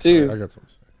backs too. I got something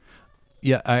to say.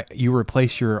 Yeah, you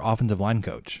replace your offensive line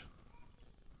coach.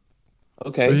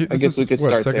 Okay, I guess we could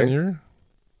start second there. Year?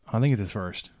 I think it's his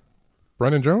first.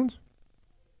 Brandon Jones?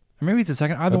 Or maybe it's his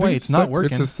second. Either way, it's not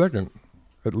working. It's his second,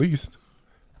 at least.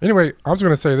 Anyway, I was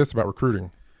going to say this about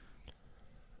recruiting.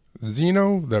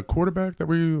 Zeno, the quarterback that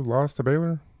we lost to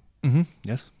Baylor. Mm-hmm.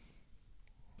 Yes.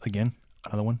 Again,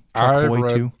 another one. I've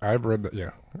read that.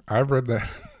 Yeah, I've read that.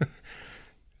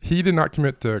 He did not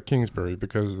commit to Kingsbury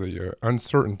because of the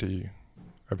uncertainty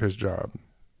of his job.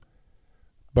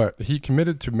 But he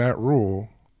committed to Matt Rule.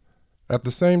 At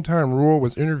the same time, Rule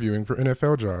was interviewing for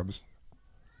NFL jobs.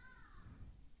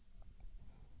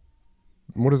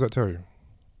 What does that tell you?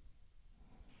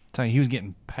 Tell you he was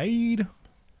getting paid.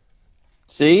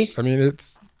 See? I mean,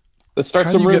 let's start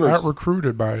how some do you rumors. get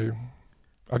out-recruited by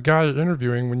a guy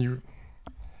interviewing when you...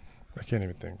 I can't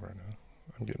even think right now.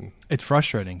 It's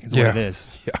frustrating is what it is.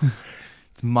 Yeah.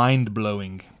 It's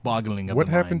mind-blowing, boggling of What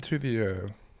the happened mind. to the...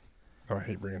 I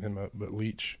hate bringing him up, but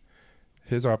Leach.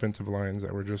 His offensive lines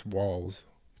that were just walls.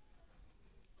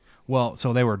 Well,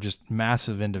 so they were just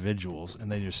massive individuals,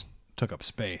 and they just took up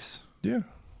space. Yeah.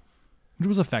 Which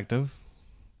was effective.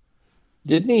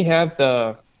 Didn't he have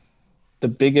the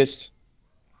biggest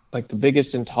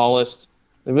and tallest?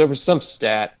 There was some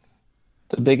stat.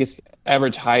 The biggest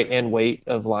average height and weight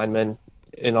of linemen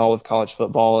in all of college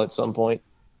football at some point.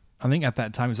 I think at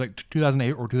that time it was like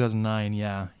 2008 or 2009.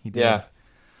 Yeah, he did. Yeah.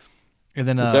 And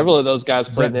then several of those guys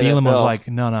played Brett in the Bielema NFL. was like,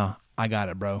 no, I got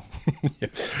it, bro. Yeah.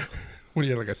 What do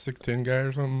you have, like a 6'10" guy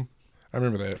or something? I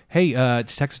remember that. Hey,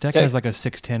 Texas Tech has like a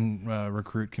 6'10"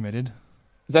 recruit committed.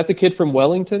 Is that the kid from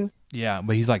Wellington? Yeah,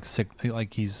 but he's like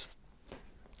he's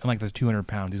like the 200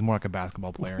 pounds. He's more like a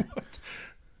basketball player.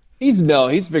 He's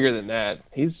bigger than that.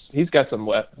 He's got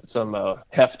some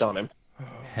heft on him,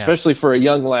 especially for a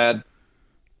young lad.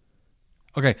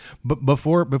 Okay, but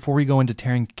before we go into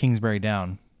tearing Kingsbury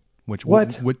down, which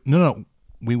no,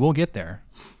 we will get there.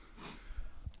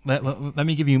 Let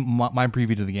me give you my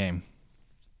preview to the game.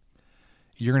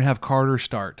 You're gonna have Carter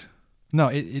start. No,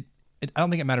 I don't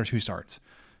think it matters who starts,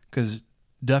 because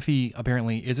Duffy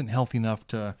apparently isn't healthy enough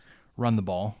to run the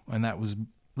ball, and that was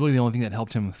really the only thing that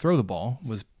helped him throw the ball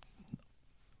was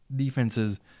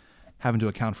defenses having to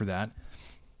account for that.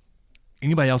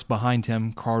 Anybody else behind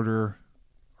him, Carter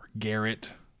or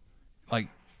Garrett, like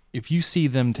if you see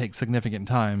them take significant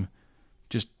time,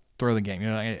 just throw the game. You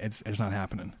know, it's not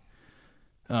happening.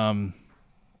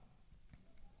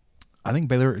 I think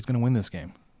Baylor is going to win this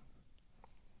game.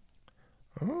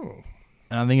 Oh.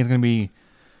 And I think it's going to be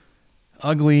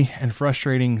ugly and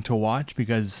frustrating to watch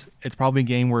because it's probably a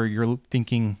game where you're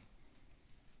thinking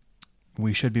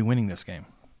we should be winning this game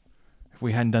if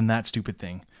we hadn't done that stupid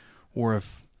thing, or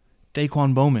if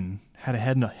Daquan Bowman had a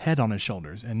head on his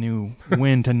shoulders and knew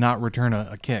when to not return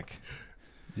a kick.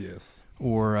 Yes.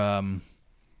 Or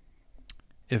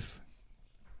if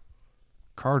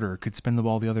Carter could spin the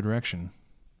ball the other direction,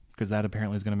 because that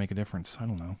apparently is going to make a difference. I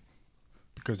don't know.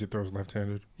 Because he throws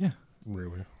left-handed? Yeah.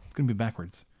 Really? It's going to be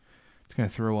backwards. It's going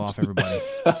to throw off everybody.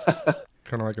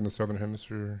 Kind of like in the Southern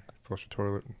Hemisphere, flush a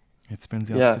toilet. It spins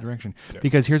the opposite direction. Yeah.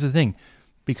 Because here's the thing.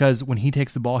 Because when he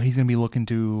takes the ball, he's going to be looking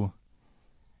to...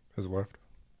 His left?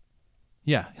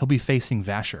 Yeah, he'll be facing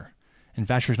Vasher. And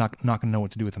Vasher's not going to know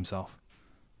what to do with himself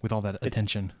with all that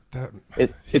attention.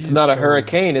 It's not a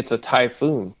hurricane, it's a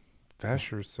typhoon.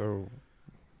 Vasher's so...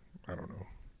 I don't know.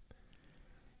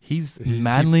 He's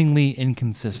maddeningly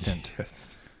inconsistent.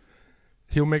 Yes.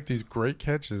 He'll make these great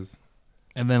catches.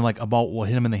 And then like a ball will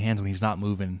hit him in the hands when he's not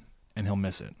moving, and he'll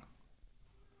miss it.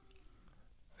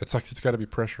 It's like it's got to be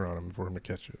pressure on him for him to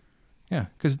catch it. Yeah,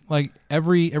 because like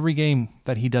every game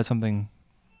that he does something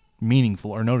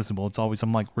meaningful or noticeable, it's always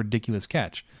some like ridiculous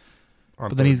catch.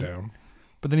 But then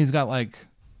he's got like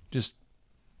just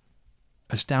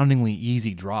astoundingly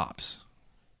easy drops.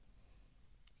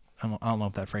 I don't know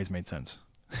if that phrase made sense.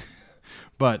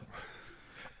 But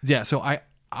yeah, so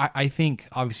I think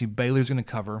obviously Baylor's going to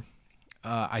cover.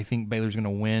 I think Baylor's going to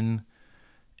win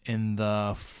in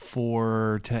the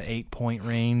 4 to 8 point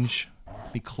range.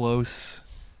 Be close.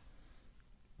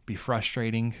 Be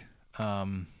frustrating.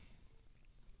 You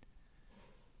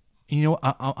know,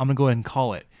 I'm going to go ahead and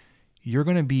call it. You're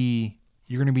going to be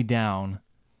down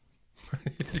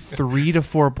 3 to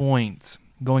 4 points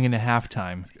going into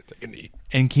halftime,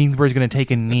 and Kingsbury's going to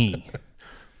take a knee.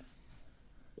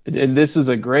 And this is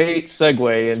a great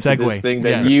segue into this thing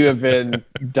that you have been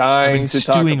dying to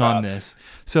talk stewing about. on this.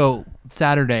 So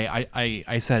Saturday,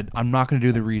 I said, I'm not going to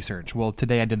do the research. Well,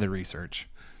 today I did the research.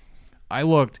 I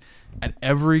looked at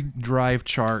every game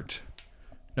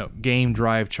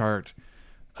drive chart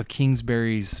of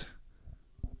Kingsbury's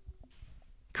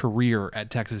career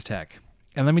at Texas Tech.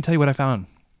 And let me tell you what I found.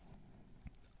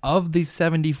 Of the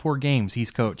 74 games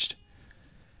he's coached,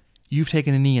 you've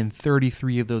taken a knee in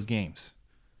 33 of those games,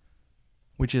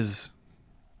 which is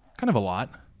kind of a lot.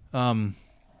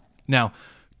 Now,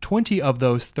 20 of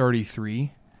those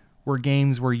 33 were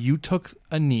games where you took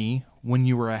a knee when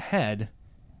you were ahead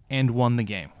and won the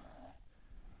game.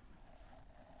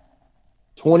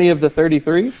 20 of the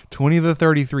 33? 20 of the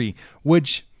 33,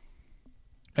 which,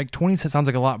 like, 20 sounds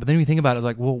like a lot, but then if you think about it,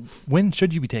 like, well, when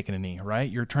should you be taking a knee,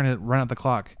 right? You're trying to run out the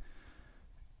clock.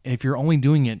 And if you're only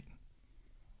doing it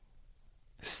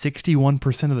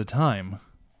 61% of the time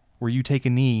where you take a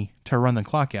knee to run the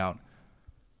clock out,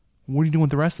 what are you doing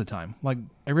the rest of the time? Like,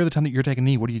 every other time that you're taking a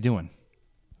knee, what are you doing?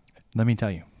 Let me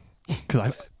tell you,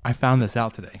 because I found this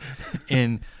out today.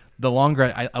 And the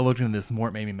longer I looked into this, the more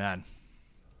it made me mad.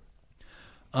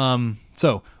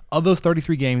 So, of those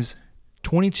 33 games,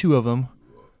 22 of them,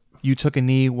 you took a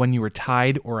knee when you were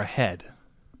tied or ahead,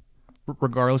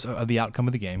 regardless of the outcome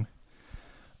of the game.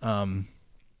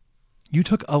 You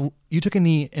took a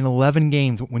knee in 11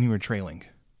 games when you were trailing.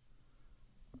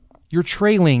 You're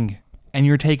trailing and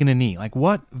you're taking a knee. Like,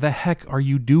 what the heck are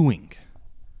you doing?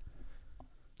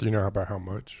 Do you know about how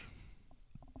much?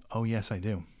 Oh, yes, I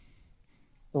do.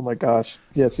 Oh my gosh.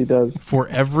 Yes, he does. For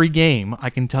every game, I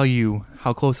can tell you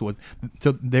how close it was.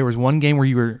 So there was one game where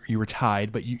you were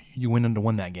tied, but you went on to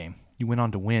win that game. You went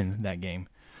on to win that game.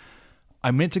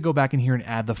 I meant to go back in here and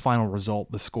add the final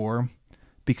result, the score,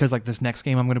 because like this next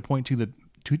game I'm going to point to, the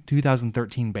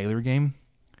 2013 Baylor game.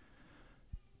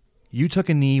 You took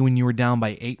a knee when you were down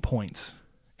by 8 points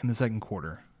in the second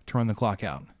quarter to run the clock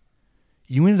out.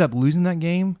 You ended up losing that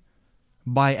game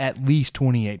by at least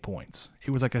 28 points.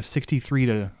 It was like a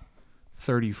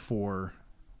 63-34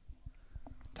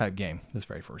 type game, this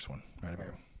very first one, right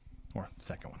here, or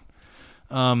second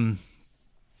one.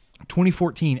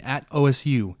 2014 at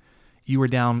OSU, you were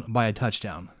down by a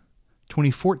touchdown.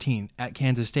 2014 at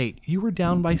Kansas State, you were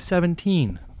down by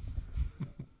 17.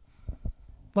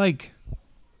 Like,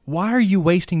 why are you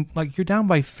wasting, like, you're down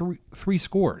by three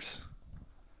scores.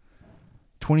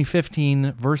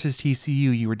 2015 versus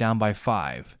TCU, you were down by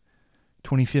 5.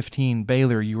 2015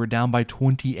 Baylor, you were down by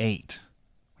 28.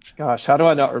 Gosh, how do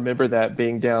I not remember that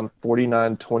being down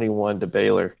 49-21 to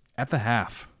Baylor? At the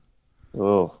half.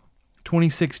 Oh.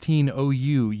 2016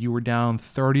 OU, you were down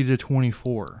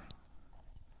 30-24.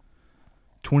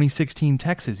 2016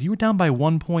 Texas, you were down by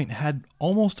 1 point, had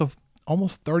almost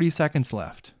 30 seconds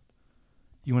left.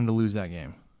 You wanted to lose that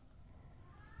game.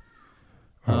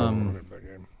 I don't remember that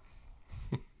game.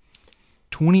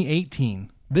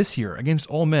 2018, this year, against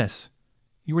Ole Miss,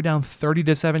 you were down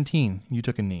 30-17. You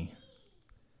took a knee.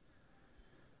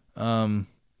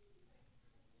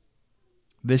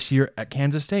 This year at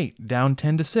Kansas State, down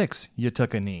 10-6. You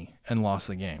took a knee and lost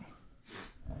the game.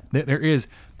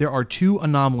 There are two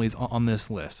anomalies on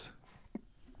this list.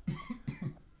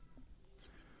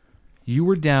 You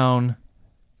were down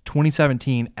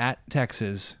 2017 at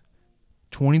Texas,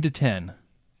 20-10,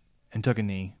 and took a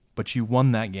knee, but you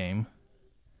won that game.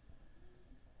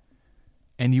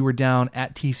 And you were down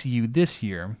at TCU this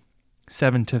year,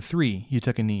 7-3. You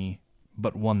took a knee,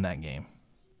 but won that game.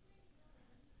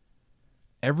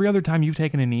 Every other time you've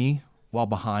taken a knee while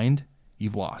behind,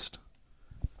 you've lost.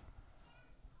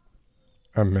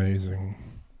 Amazing.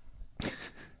 It's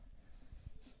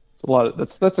a lot.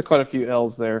 That's quite a few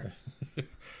L's there.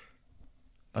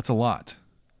 That's a lot.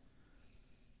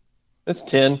 That's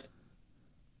 10.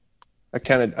 I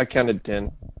counted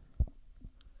 10.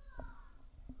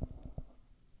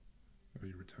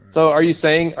 So are you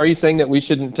saying that we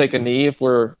shouldn't take a knee if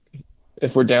we're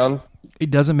down? It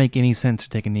doesn't make any sense to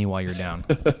take a knee while you're down.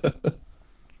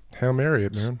 Hail Mary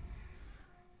it, man.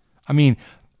 I mean,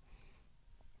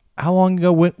 how long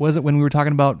ago was it when we were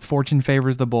talking about fortune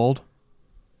favors the bold?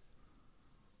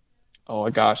 Oh my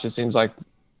gosh, it seems like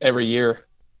every year.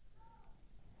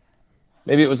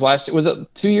 Maybe it was last year. Was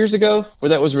it 2 years ago where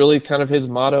that was really kind of his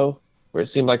motto, where it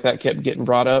seemed like that kept getting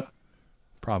brought up?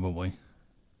 Probably.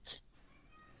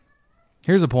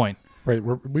 Here's a point. Wait,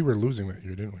 we were losing that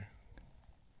year, didn't we?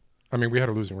 I mean, we had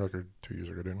a losing record 2 years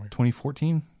ago, didn't we?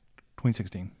 2014?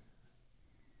 2016.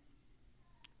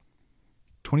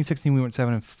 2016 we went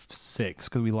 7-6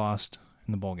 because we lost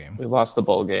in the bowl game. We lost the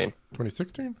bowl game.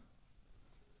 2016?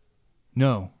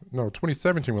 No,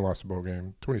 2017 we lost the bowl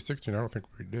game. 2016, I don't think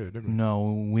we did we?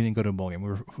 No, we didn't go to a bowl game. We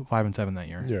were 5-7 that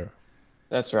year. Yeah.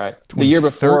 That's right. The year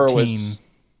before was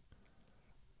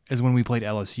is when we played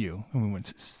LSU and we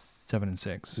went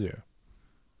 7-6. Yeah.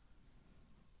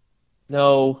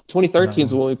 No, 2013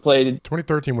 is when we played.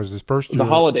 2013 was his first year. The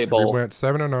Holiday Bowl. We went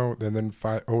 7-0, and then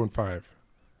 0-5.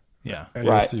 Yeah.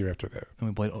 ASU after that. And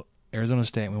we played Arizona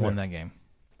State, we won that game.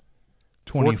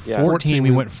 2014, 2014,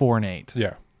 we went 4-8.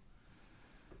 Yeah.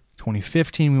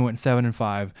 2015, we went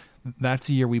 7-5. That's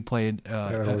the year we played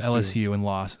LSU. LSU and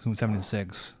lost. We went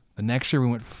 7-6. The next year we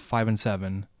went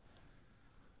 5-7.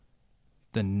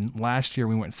 Then last year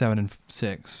we went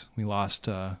 7-6. We lost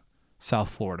South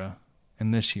Florida,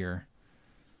 and this year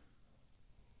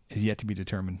is yet to be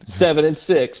determined.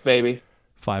 7-6, baby.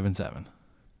 5-7.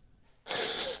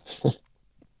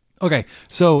 Okay,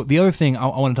 so the other thing I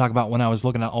want to talk about when I was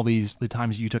looking at all the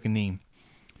times you took a knee.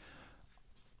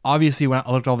 Obviously, when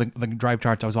I looked at all the drive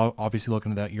charts, I was obviously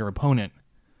looking at your opponent.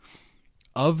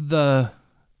 Of the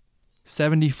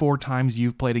 74 times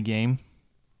you've played a game,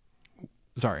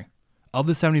 of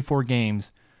the 74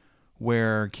 games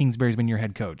where Kingsbury's been your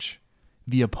head coach,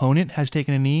 the opponent has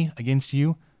taken a knee against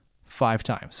you 5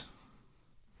 times.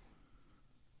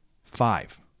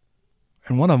 5.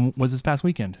 And one of them was this past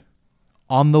weekend.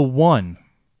 On the 1.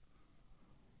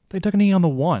 They took a knee on the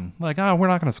 1. Like, we're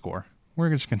not going to score.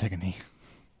 We're just going to take a knee.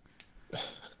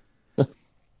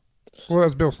 Well,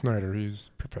 that's Bill Snyder. He's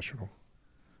professional.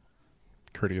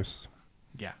 Courteous.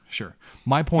 Yeah, sure.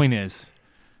 My point is,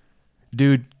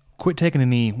 dude, quit taking a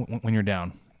knee when you're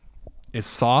down. It's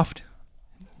soft.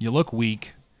 You look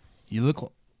weak. You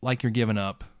look like you're giving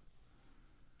up.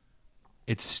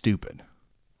 It's stupid.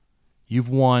 You've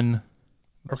won.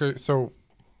 Okay, so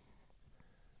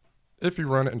if you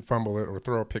run it and fumble it or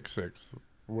throw a pick six,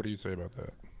 what do you say about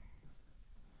that?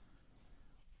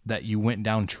 That you went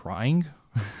down trying?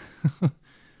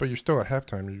 But you're still at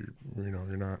halftime.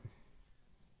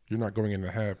 You're not going into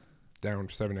half down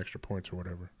 7 extra points or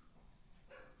whatever.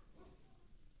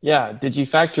 Yeah. Did you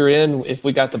factor in if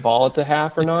we got the ball at the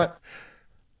half or not?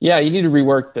 Yeah, you need to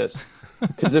rework this.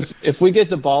 Because if we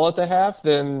get the ball at the half,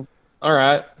 then all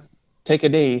right, take a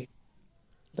knee.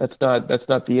 That's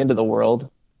not the end of the world,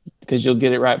 because you'll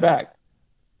get it right back.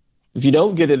 If you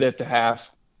don't get it at the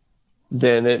half,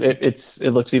 then it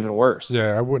looks even worse.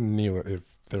 Yeah, I wouldn't kneel it if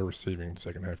they're receiving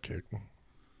second half kick.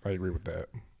 I agree with that.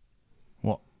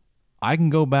 Well, I can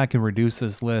go back and reduce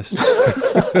this list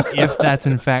if that's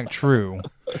in fact true.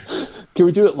 Can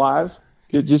we do it live?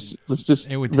 Let's just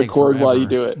It would take record forever. while you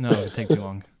do it. No, it would take too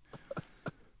long.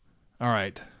 All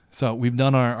right. So we've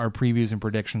done our previews and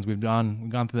predictions. We've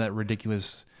gone through that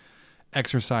ridiculous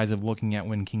exercise of looking at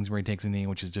when Kingsbury takes a knee,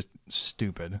 which is just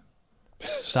stupid.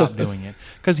 Stop doing it.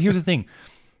 Because here's the thing.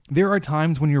 There are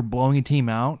times when you're blowing a team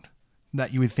out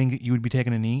that you would think you would be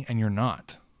taking a knee, and you're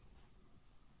not.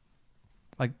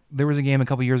 Like, there was a game a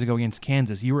couple years ago against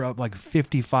Kansas. You were up like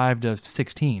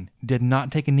 55-16. Did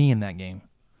not take a knee in that game.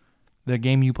 The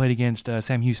game you played against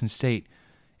Sam Houston State,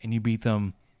 and you beat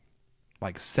them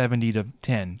like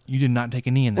 70-10. You did not take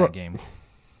a knee in that game.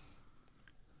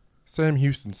 Sam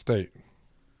Houston State.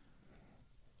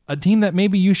 A team that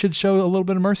maybe you should show a little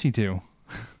bit of mercy to.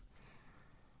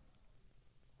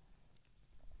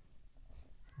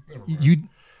 You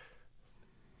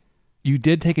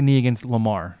did take a knee against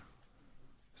Lamar,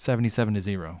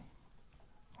 77-0.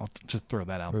 I'll just throw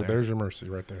that out there. There's your mercy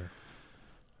right there.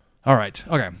 All right.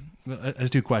 Okay. Let's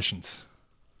do questions.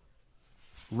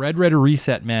 Red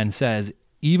Reset Man says,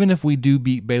 even if we do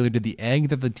beat Baylor, did the egg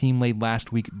that the team laid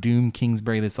last week doom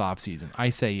Kingsbury this offseason? I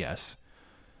say yes.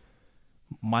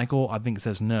 Michael, I think,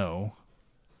 says no.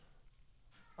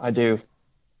 I do.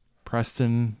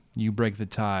 Preston, you break the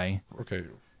tie. Okay.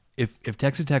 If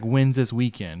Texas Tech wins this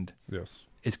weekend, yes,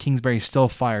 is Kingsbury still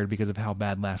fired because of how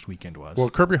bad last weekend was?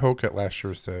 Well, Kirby Hocutt last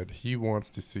year said he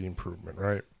wants to see improvement,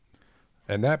 right?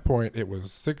 At that point, it was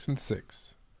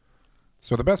 6-6.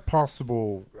 So the best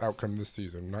possible outcome this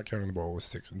season, not counting the bowl, was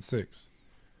 6-6.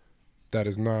 That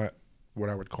is not what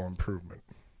I would call improvement.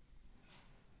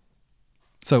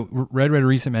 So Red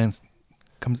Recent Man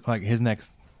comes like his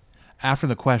next after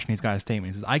the question. He's got a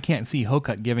statement. He says, "I can't see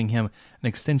Hocutt giving him an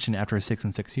extension after a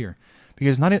 6-6 year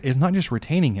because it's not just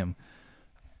retaining him.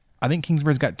 I think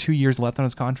Kingsbury's got 2 years left on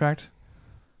his contract.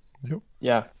 Yep.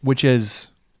 Yeah, which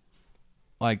is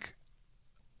like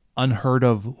unheard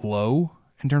of low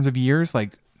in terms of years.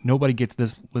 Like nobody gets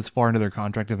this far into their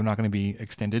contract if they're not going to be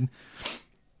extended.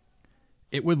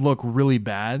 It would look really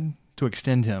bad to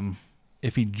extend him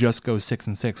if he just goes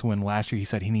 6-6 when last year he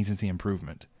said he needs to see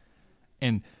improvement.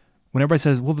 And when everybody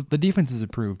says, well, the defense is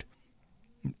improved,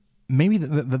 maybe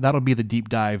that'll be the deep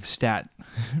dive stat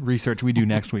research we do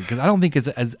next week, because I don't think it's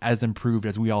as improved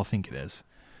as we all think it is.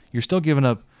 You're still giving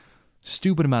up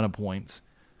stupid amount of points.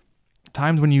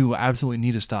 Times when you absolutely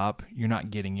need to stop, you're not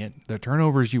getting it. The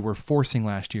turnovers you were forcing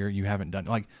last year, you haven't done.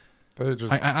 Like,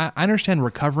 I understand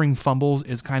recovering fumbles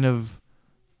is kind of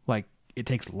like it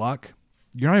takes luck.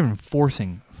 You're not even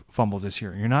forcing fumbles this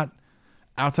year. You're not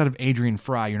outside of Adrian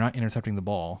Fry, you're not intercepting the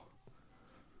ball.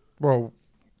 Well,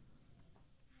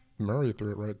 Murray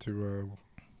threw it right to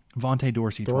Vontae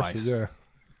Dorsey twice. Yeah.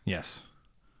 Yes.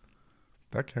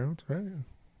 That counts, right?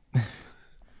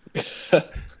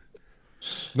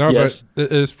 No, Yes. but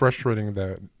it is frustrating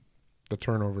that the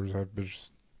turnovers have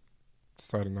just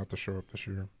decided not to show up this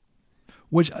year.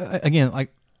 Which again,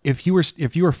 like if you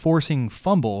were forcing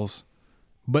fumbles,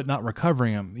 but not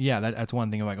recovering them, yeah, that's one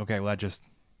thing. I'm like, okay, well, that just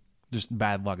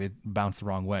bad luck. It bounced the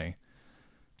wrong way.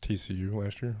 TCU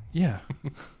last year. Yeah,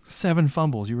 7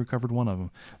 fumbles. You recovered 1 of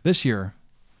them. This year,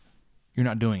 you're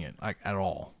not doing it like at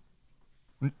all.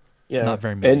 Yeah, not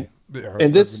very many.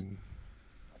 And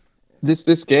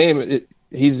this game,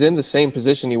 he's in the same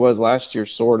position he was last year,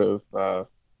 sort of.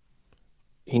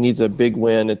 He needs a big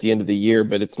win at the end of the year,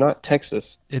 but it's not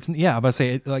Texas. I'm about to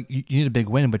say, like you need a big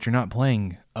win, but you're not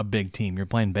playing a big team. You're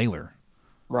playing Baylor.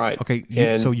 Right.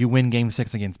 Okay, so you win Game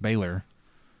 6 against Baylor.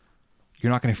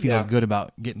 You're not going to feel as good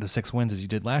about getting to 6 wins as you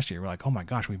did last year. We're like, oh my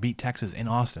gosh, we beat Texas in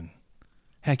Austin.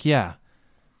 Heck yeah.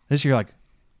 This year, like,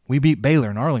 we beat Baylor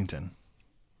in Arlington.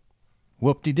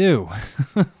 Whoop-de-doo.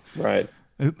 Right.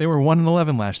 They were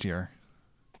 1-11 last year.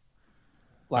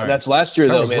 Wow, that's last year,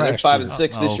 though, man. They're 5-6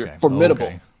 this year. Formidable.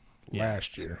 Okay.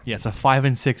 Last year. Yes, a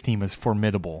 5-6 team is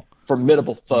formidable.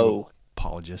 Formidable foe.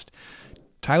 Apologist.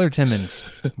 Tyler Timmons,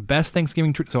 best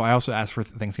Thanksgiving. So I also asked for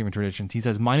Thanksgiving traditions. He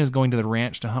says, mine is going to the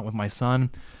ranch to hunt with my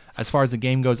son. As far as the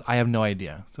game goes, I have no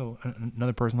idea. So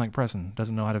another person like Preston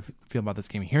doesn't know how to feel about this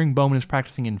game. Hearing Bowman is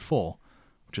practicing in full,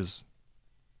 which is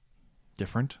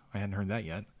different. I hadn't heard that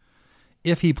yet.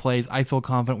 If he plays, I feel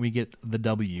confident we get the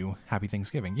W. Happy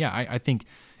Thanksgiving. Yeah, I think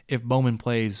if Bowman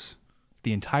plays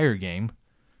the entire game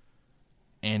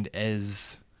and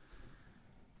as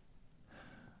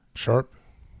sharp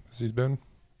as he's been,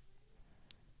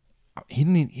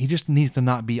 he just needs to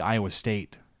not be Iowa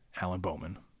State, Alan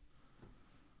Bowman.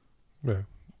 Yeah.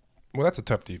 Well, that's a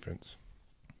tough defense.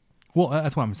 Well,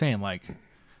 that's what I'm saying. Like,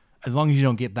 as long as you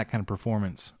don't get that kind of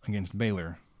performance against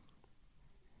Baylor,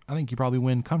 I think you probably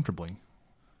win comfortably.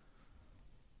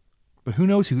 But who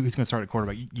knows who's going to start at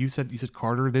quarterback? You said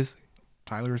Carter.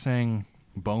 Tyler is saying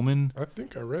Bowman. I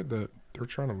think I read that they're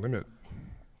trying to limit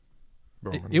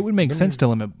Bowman. It would make sense to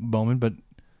limit Bowman, but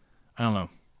I don't know.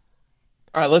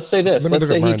 All right, let's say this. Let's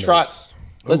say he trots.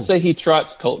 Let's say he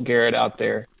trots Colt Garrett out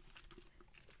there,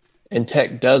 and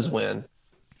Tech does win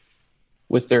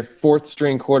with their 4th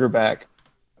string quarterback.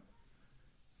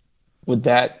 Would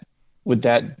that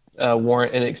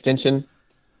warrant an extension?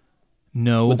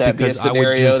 No, would that be a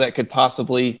scenario that could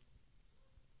possibly?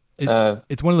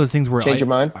 It's one of those things where change your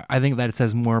mind. I think that it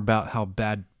says more about how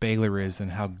bad Baylor is than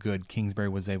how good Kingsbury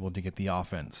was able to get the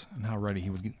offense and how ready he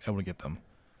was able to get them.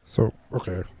 So,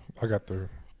 okay, I got the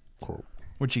quote.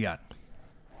 What you got?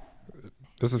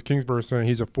 This is Kingsbury saying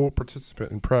he's a full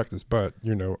participant in practice, but,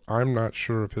 I'm not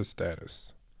sure of his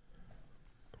status.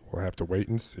 We'll have to wait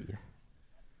and see.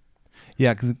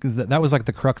 Yeah, because that was like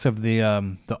the crux of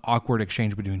the awkward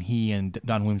exchange between he and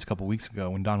Don Williams a couple weeks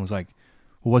ago when Don was like,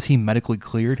 well, was he medically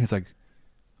cleared? He's like,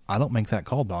 I don't make that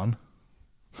call, Don.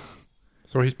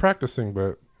 So he's practicing,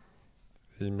 but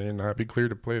he may not be cleared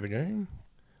to play the game?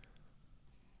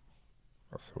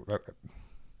 So that...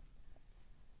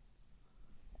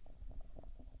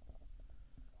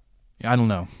 I don't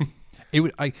know.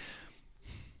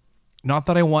 Not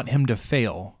that I want him to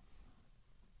fail,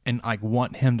 and I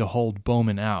want him to hold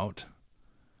Bowman out,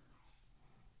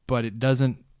 but it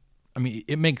doesn't. I mean,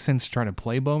 it makes sense to try to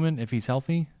play Bowman if he's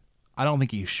healthy. I don't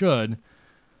think he should,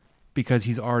 because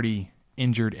he's already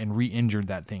injured and re-injured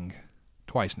that thing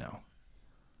twice now.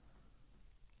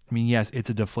 I mean, yes, it's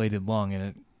a deflated lung and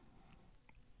it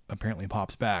apparently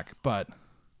pops back, but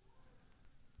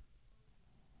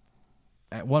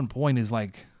at one point is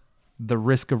like the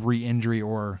risk of re-injury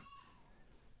or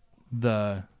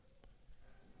the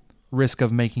risk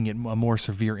of making it a more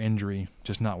severe injury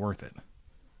just not worth it.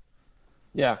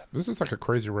 Yeah. This is like a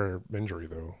crazy rare injury,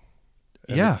 though.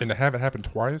 And and to have it happen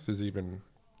twice is even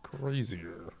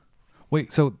crazier.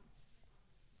 Wait, so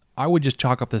I would just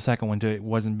chalk up the second one to it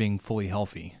wasn't being fully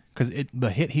healthy. Because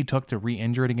the hit he took to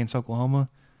re-injure it against Oklahoma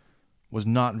was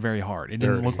not very hard. It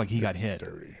didn't look like he got hit.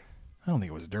 Dirty. I don't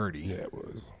think it was dirty. Yeah, it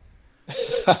was.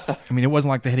 I mean, it wasn't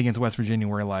like the hit against West Virginia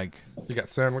where like... You got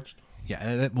sandwiched? Yeah,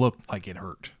 it looked like it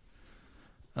hurt.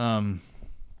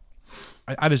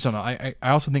 I just don't know. I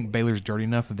also think Baylor's dirty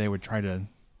enough that they would try to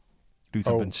do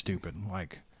something stupid.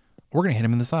 Like, we're going to hit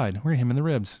him in the side. We're going to hit him in the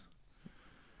ribs.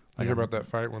 Like, you hear about that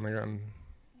fight when they got in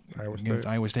Iowa State? Against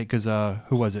Iowa State, because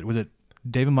who was it? Was it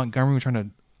David Montgomery was trying to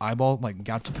eyeball, like,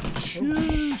 got to...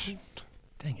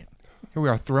 Dang it. Here we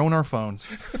are throwing our phones.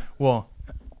 Well,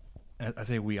 I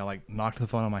say we. I like knocked the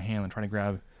phone on my hand and try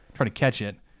to catch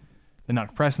it. Then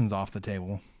knocked Preston's off the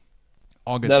table.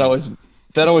 All good.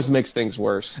 That always makes things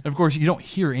worse. And of course, you don't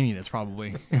hear any of this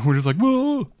probably, and we're just like,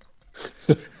 whoa.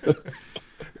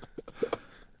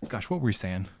 Gosh, what were we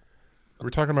saying? We're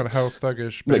talking about how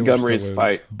thuggish Montgomery's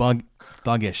fight.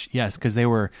 Thuggish, yes, because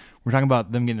we're talking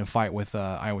about them getting in a fight with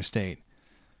Iowa State,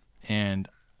 and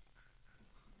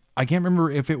I can't remember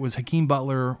if it was Hakeem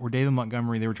Butler or David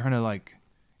Montgomery. They were trying to like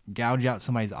gouge out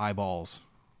somebody's eyeballs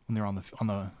when they're on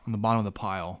the bottom of the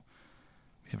pile.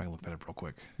 Let me see if I can look that up real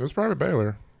quick. It was probably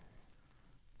Baylor.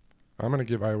 I'm going to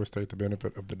give Iowa State the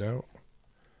benefit of the doubt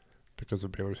because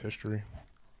of Baylor's history.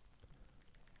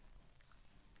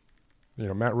 You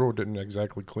know, Matt Rule didn't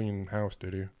exactly clean house,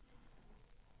 did he?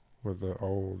 With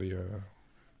all the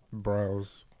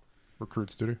Browse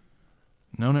recruits, did he?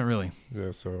 No, not really.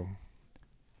 Yeah, so...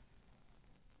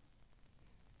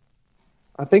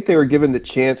 I think they were given the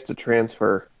chance to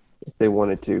transfer if they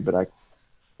wanted to, but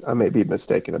I may be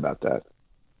mistaken about that.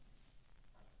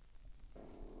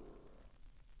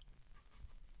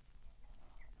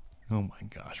 Oh my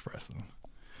gosh, Preston.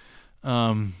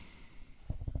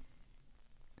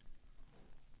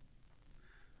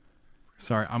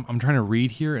 Sorry, I'm trying to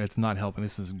read here and it's not helping.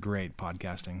 This is great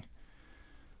podcasting.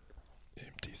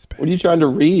 Empty space. What are you trying to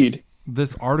read?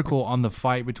 This article on the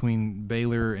fight between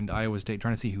Baylor and Iowa State,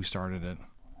 trying to see who started it.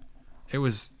 It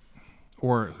was,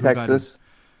 or who Texas.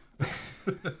 got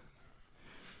his,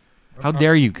 how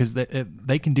dare you? Because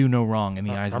they can do no wrong in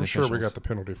the eyes of the officials. I'm sure we got the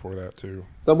penalty for that too.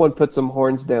 Someone put some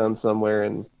horns down somewhere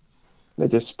and they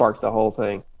just sparked the whole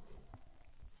thing.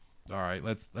 All right,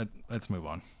 let's move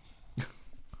on.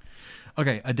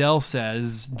 Okay, Adele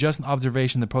says, just an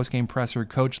observation, the post-game presser,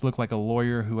 coach looked like a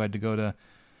lawyer who had to go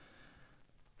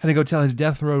tell his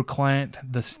death row client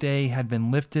the stay had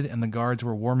been lifted and the guards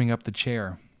were warming up the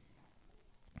chair.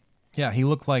 Yeah, he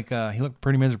looked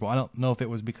pretty miserable. I don't know if it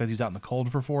was because he was out in the cold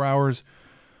for 4 hours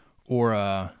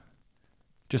or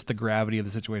just the gravity of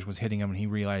the situation was hitting him and he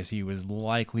realized he was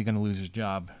likely going to lose his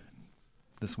job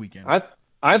this weekend.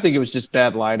 I think it was just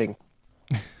bad lighting.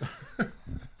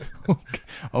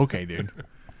 Okay, dude.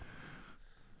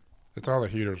 It's all the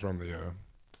heaters from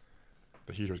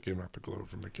the heaters giving out the glow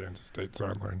from the Kansas State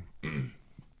sideline.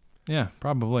 Yeah,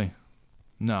 probably.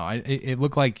 No, it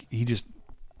looked like he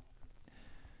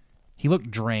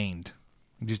looked drained,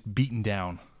 just beaten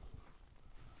down.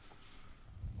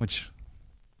 Which,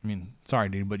 I mean, sorry,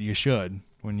 dude, but you should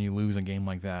when you lose a game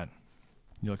like that.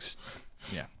 You look,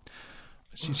 yeah.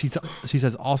 She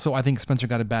says, also, I think Spencer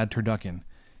got a bad turducken.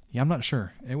 Yeah, I'm not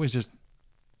sure. It was just...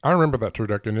 I remember that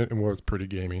turducken. It was pretty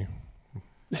gamey.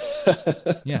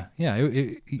 Yeah.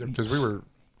 Because we were...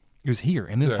 It was here,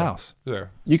 in this house. Yeah.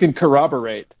 You can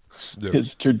corroborate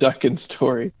his turducken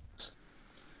story.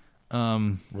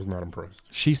 Was not impressed.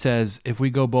 She says, if we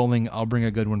go bowling, I'll bring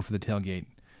a good one for the tailgate.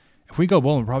 If we go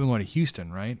bowling, we're probably going to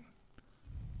Houston, right?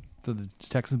 To the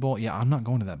Texas Bowl? Yeah, I'm not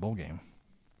going to that bowl game.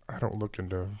 I don't look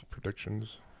into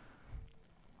predictions.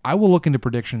 I will look into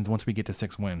predictions once we get to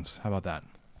 6 wins. How about that?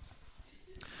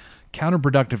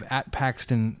 Counterproductive at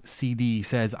Paxton CD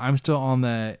says, I'm still on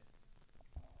the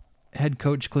head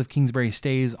coach Cliff Kingsbury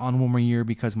stays on one more year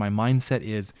because my mindset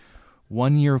is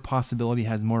 1 year of possibility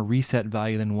has more reset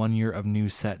value than 1 year of new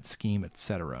set scheme,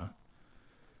 etc.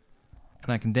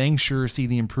 And I can dang sure see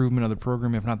the improvement of the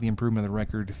program, if not the improvement of the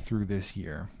record, through this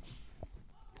year.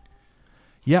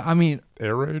 Yeah, I mean,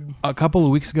 air raid. A couple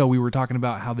of weeks ago, we were talking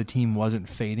about how the team wasn't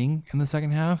fading in the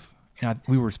second half, and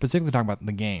we were specifically talking about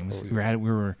the games. Oh, yeah.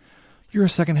 We were, you're a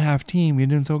second half team. You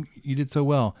did so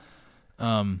well.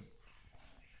 It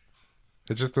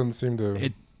just doesn't seem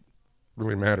to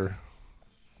really matter.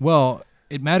 Well,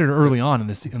 it mattered early on in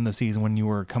the season when you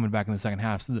were coming back in the second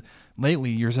half. So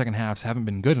lately, your second halves haven't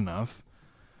been good enough,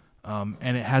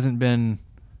 and it hasn't been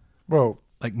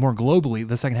like more globally.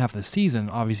 The second half of the season,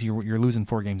 obviously, you're losing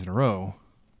 4 games in a row,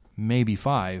 maybe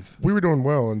 5. We were doing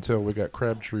well until we got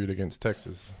Crabtreed against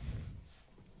Texas,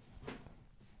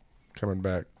 coming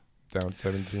back down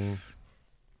 17.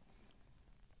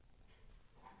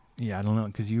 Yeah, I don't know,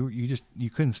 because you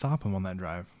couldn't stop him on that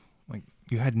drive. Like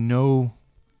you had no.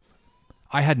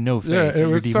 I had no faith that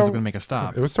your defense was going to make a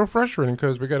stop. It was so frustrating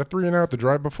because we got a 3-and-out the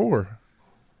drive before.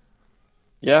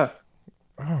 Yeah.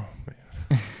 Oh, man.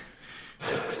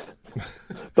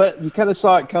 But you kind of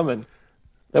saw it coming.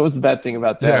 That was the bad thing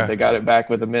about that. Yeah. They got it back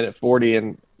with 1:40,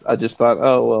 and I just thought,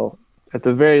 oh, well, at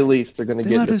the very least, they're going to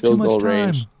get in the field goal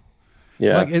range.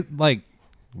 Yeah. We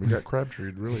got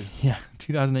Crabtree, really. Yeah,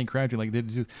 2008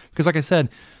 Crabtree. Because like I said,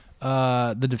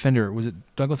 the defender, was it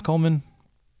Douglas Coleman?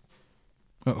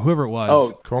 Whoever it was.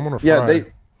 Oh, Coleman or Fry?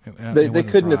 They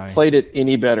couldn't have played it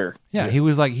any better. Yeah, he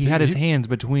was like he had his hands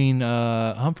between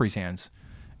Humphrey's hands,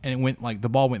 and it went like the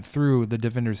ball went through the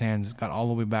defender's hands, got all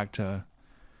the way back to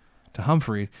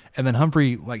Humphrey, and then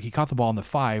Humphrey, like, he caught the ball in the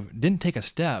 5, didn't take a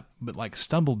step, but like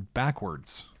stumbled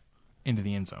backwards into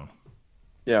the end zone.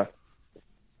 Yeah.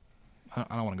 I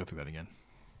don't want to go through that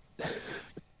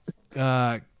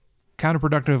again.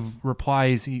 Counterproductive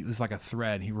replies. He is like a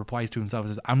thread. He replies to himself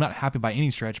and says, "I'm not happy by any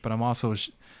stretch, but I'm also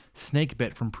snake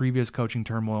bit from previous coaching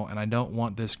turmoil, and I don't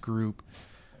want this group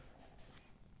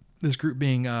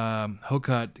being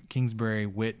Hokut, Kingsbury,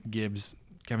 Witt, Gibbs,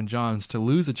 Kevin Johns, to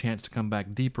lose a chance to come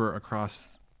back deeper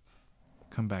across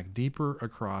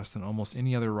than almost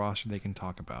any other roster they can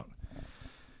talk about.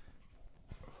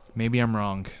 Maybe I'm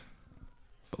wrong,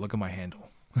 but look at my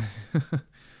handle."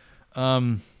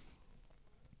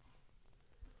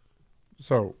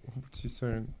 So, what's he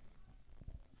saying?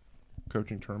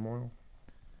 Coaching turmoil?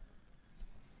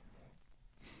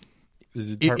 Is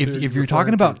he if you're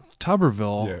talking about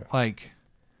Tuberville, yeah. like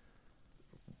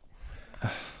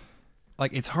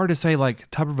it's hard to say like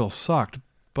Tuberville sucked,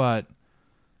 but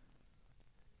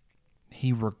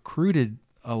he recruited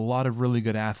a lot of really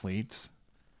good athletes.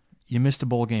 You missed a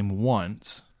bowl game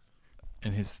once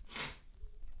in his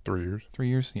 3 years. 3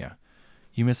 years, yeah.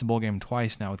 You missed a bowl game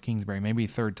twice now with Kingsbury, maybe a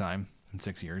third time in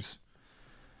 6 years.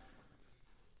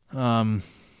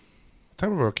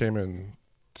 Tuberville came in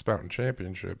spouting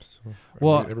championships.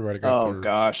 Well, everybody got Oh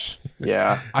gosh,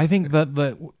 yeah. I think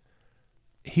that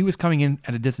he was coming in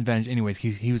at a disadvantage anyways.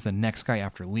 He was the next guy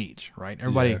after Leach, right?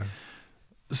 Everybody,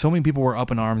 so many people were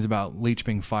up in arms about Leach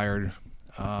being fired,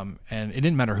 and it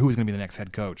didn't matter who was going to be the next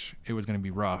head coach. It was going to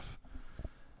be rough.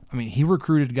 I mean, he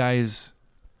recruited guys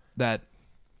that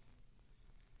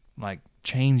like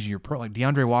change your like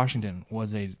DeAndre Washington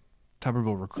was a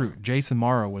Tuberville recruit. Jason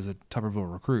Morrow was a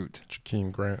Tuberville recruit.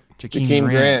 Jakeem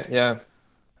Grant, yeah.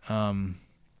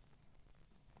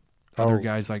 Other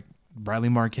guys like Bradley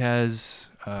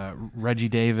Marquez, Reggie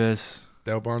Davis,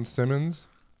 Delvon Simmons.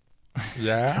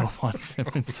 Yeah. Delvon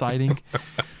Simmons sighting.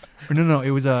 Or no, it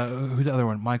was who's the other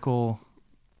one?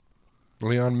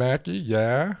 Leon Mackey.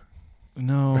 Yeah.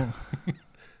 No.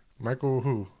 Michael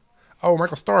who? Oh,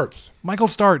 Michael Starts. Michael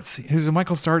Starts. He's a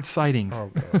Michael Starts sighting.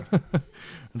 Oh god.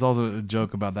 There's also a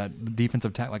joke about that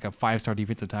defensive tackle, like a 5-star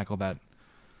defensive tackle that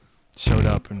showed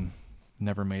up and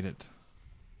never made it.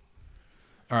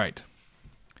 All right.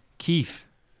 Keith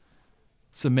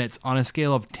submits on a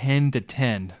scale of 10 to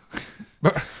 10.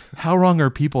 How wrong are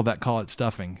people that call it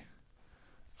stuffing?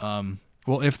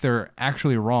 Well, if they're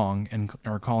actually wrong and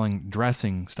are calling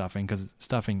dressing stuffing, because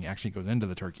stuffing actually goes into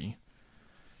the turkey,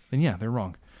 then yeah, they're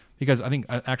wrong. Because I think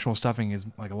actual stuffing is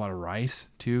like a lot of rice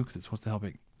too, because it's supposed to help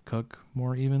it cook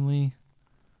more evenly.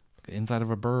 Like inside of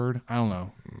a bird. I don't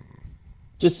know.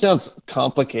 Just sounds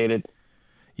complicated.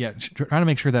 Yeah, trying to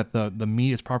make sure that the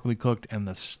meat is properly cooked and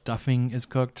the stuffing is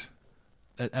cooked.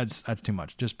 That's too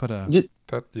much. Just put a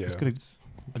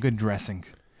good dressing.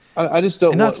 I just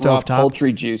don't want raw stovetop.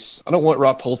 poultry juice. I don't want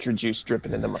raw poultry juice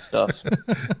dripping into my stuff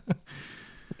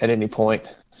at any point.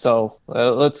 So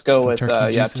let's go with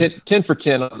 10 for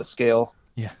 10 on the scale.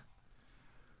 Yeah.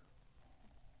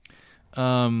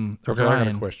 Okay, I got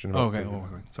a question. Okay.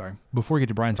 Sorry. Before we get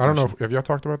to Brian's I don't question. know. Have y'all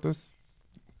talked about this?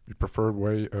 Your preferred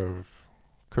way of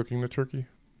cooking the turkey?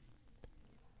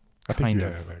 I think you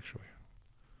have, actually.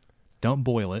 Don't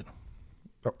boil it.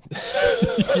 Oh.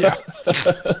 Yeah.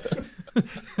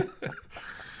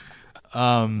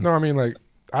 No, I mean, like,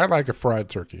 I like a fried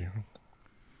turkey.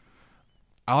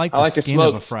 I like the skin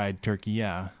of a fried turkey,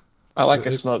 yeah. I like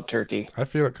a smoked turkey. I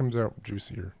feel it comes out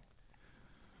juicier.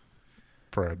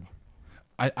 Fried.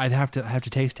 I'd have to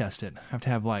taste test it. I have to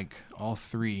have like all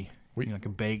three. Like a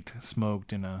baked,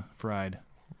 smoked, and a fried.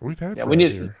 We've had fried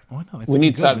here. Oh, no, we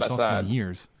need side by side.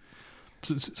 Years.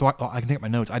 So I can take my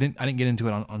notes. I didn't get into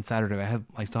it on Saturday.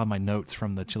 I still have my notes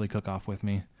from the chili cook-off with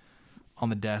me on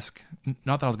the desk.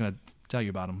 Not that I was going to tell you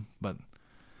about them, but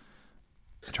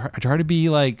I try to be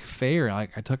like fair.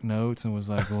 Like I took notes and was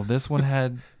like, well, this one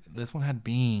had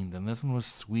beans, and this one was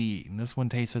sweet, and this one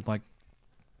tasted like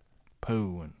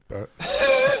poo, and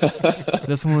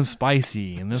this one was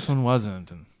spicy, and this one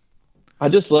wasn't. And I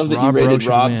just love that you rated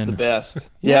Rob's the best.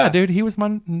 Yeah, dude, he was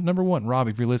my number one. Rob,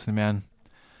 if you're listening, man,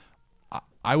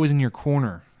 I was in your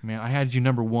corner, man. I had you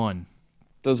number one.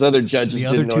 Those other judges, the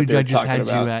other two judges had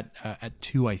you at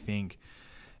 2, I think,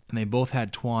 and they both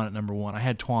had Twan at number 1. I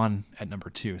had Twan at number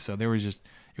 2, so it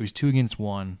was 2 against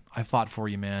 1. I fought for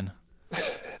you, man.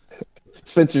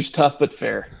 Spencer's tough but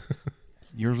fair.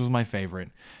 Yours was my favorite,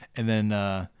 and then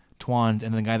Twan's,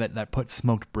 and the guy that put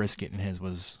smoked brisket in his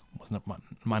was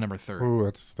my number 3. Oh,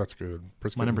 that's good.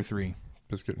 My number 3.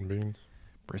 Biscuit and beans.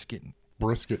 Brisket.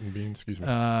 Brisket and beans. Excuse me.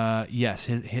 Yes,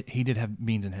 he did have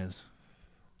beans in his.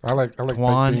 I like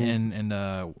Twan baked beans.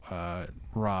 and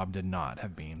Rob did not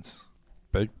have beans.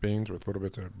 Baked beans with little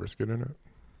bits of brisket in it.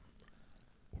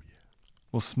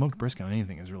 Well, smoked brisket on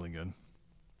anything is really good.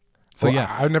 So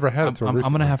yeah, I've never had it till recently.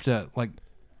 I'm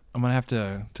gonna have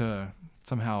to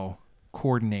somehow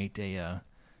coordinate a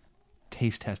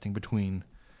taste testing between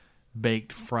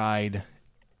baked, fried,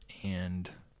 and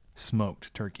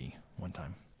smoked turkey one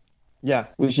time. Yeah,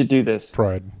 we should do this.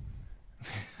 Fried.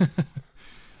 I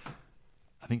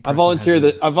think I volunteer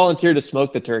to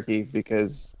smoke the turkey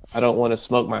because I don't want to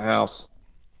smoke my house.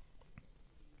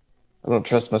 I don't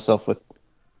trust myself with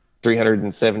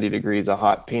 370 degrees of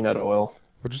hot peanut oil.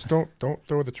 Well, just don't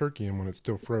throw the turkey in when it's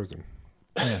still frozen.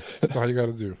 Yeah. That's all you got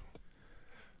to do.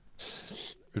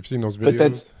 You've seen those videos?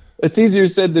 But it's easier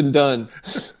said than done.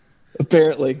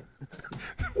 Apparently.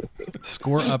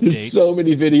 Score update. There's so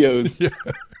many videos.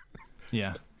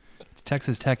 Yeah.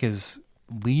 Texas Tech is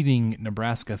leading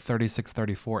Nebraska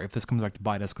 36-34. If this comes back to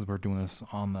bite us because we're doing this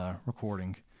on the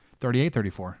recording.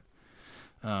 38-34.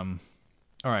 All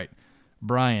right.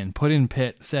 Brian, Put in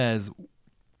Pit says,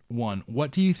 1,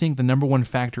 what do you think the number one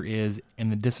factor is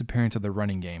in the disappearance of the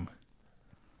running game?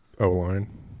 O-line.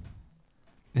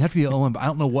 It'd have to be the O-line, but I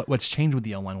don't know what's changed with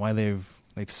the O-line, why they've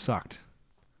sucked.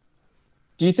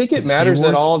 Do you think it matters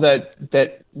at all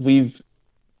that we've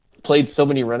played so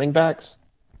many running backs?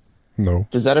 No.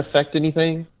 Does that affect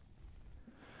anything?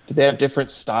 Do they have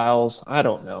different styles? I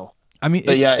don't know. I mean,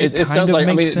 but it sounds like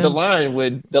sense. the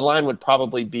line would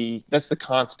probably be, that's the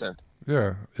constant.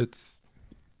 Yeah, it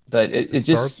just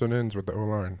starts and ends with the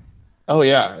O-line. Oh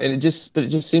yeah, and it just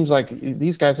seems like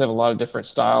these guys have a lot of different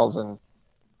styles, and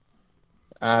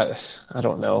I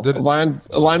don't know.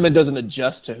 Alignment doesn't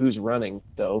adjust to who's running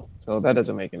though, so that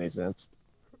doesn't make any sense.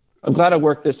 I'm glad I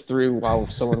worked this through while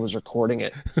someone was recording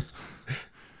it.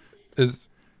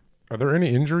 Are there any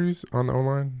injuries on the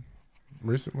O-line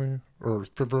recently, or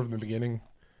from the beginning?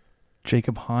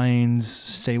 Jacob Hines,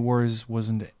 Saywars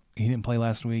he didn't play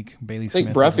last week. Bailey Smith. I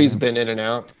think Bruffy's been in and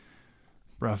out.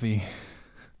 Bruffy.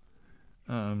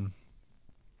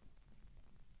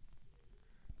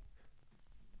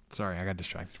 Sorry, I got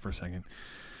distracted for a second.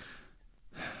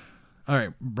 All right,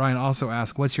 Brian also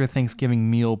asked, what's your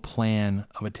Thanksgiving meal plan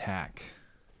of attack?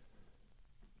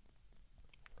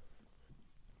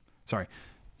 Sorry,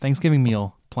 Thanksgiving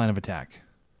meal plan of attack.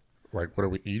 Like, what are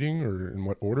we eating, or in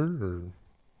what order, or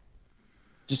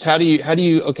just how do you?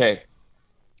 Okay,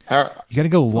 you got to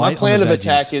go light. My plan of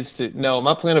attack is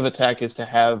to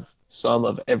have some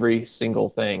of every single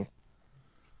thing,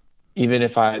 even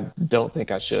if I don't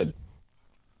think I should.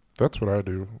 That's what I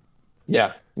do.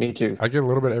 Yeah, me too. I get a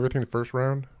little bit of everything the first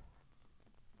round,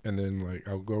 and then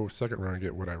I'll go second round and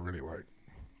get what I really like.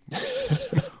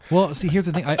 Well, see, here's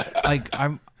the thing.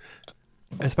 I'm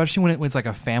especially when it's like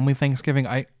a family Thanksgiving.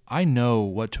 I know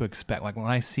what to expect. Like when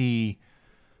I see,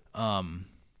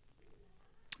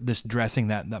 this dressing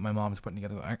that my mom's putting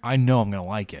together, I know I'm gonna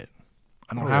like it.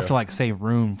 I don't have to save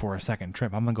room for a second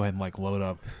trip. I'm gonna go ahead and load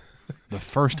up the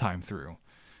first time through.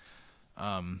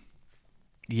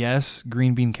 Yes,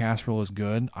 green bean casserole is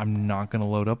good. I'm not gonna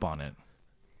load up on it.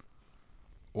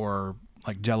 Or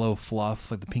Jell-O fluff,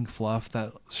 the pink fluff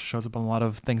that shows up on a lot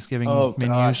of Thanksgiving menus.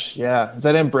 Gosh, yeah. Is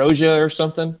that ambrosia or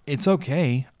something? It's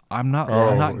okay. I'm not.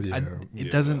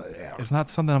 It doesn't. It's not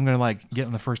something I'm gonna get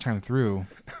on the first time through,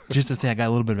 just to say I got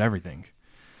a little bit of everything.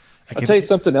 I'll tell you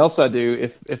something else I do.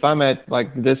 If I'm at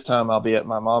this time, I'll be at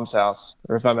my mom's house,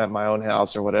 or if I'm at my own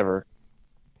house or whatever.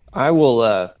 I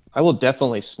will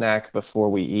definitely snack before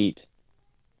we eat.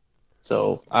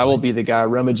 So I will be the guy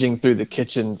rummaging through the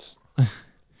kitchens,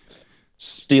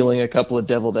 stealing a couple of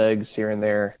deviled eggs here and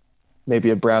there, maybe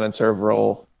a brown and serve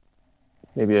roll,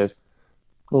 maybe a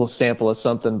little sample of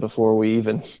something before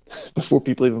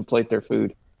people even plate their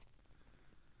food.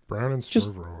 Brown and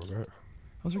serve roll,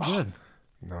 those are good.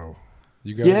 No,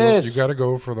 you gotta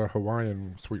go for the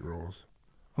Hawaiian sweet rolls.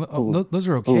 Those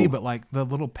are okay, but the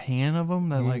little pan of them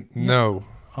that no.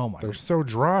 Oh my! They're so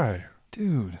dry,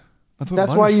 dude.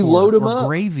 That's why you load them up.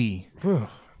 Gravy.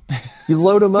 You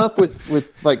load them up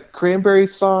with cranberry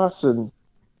sauce and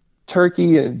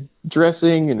turkey and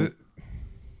dressing and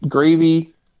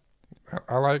gravy.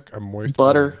 I like a moist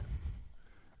butter.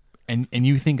 And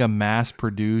you think a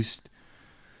mass-produced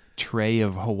tray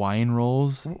of Hawaiian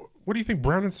rolls? What do you think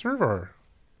brown and serve are?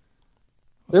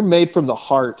 They're made from the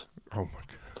heart. Oh my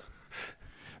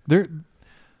god!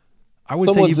 I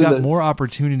would say you've got more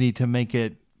opportunity to make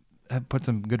it put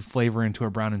some good flavor into a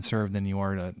brown and serve than you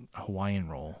are a Hawaiian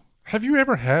roll. Have you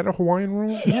ever had a Hawaiian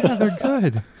roll? Yeah, they're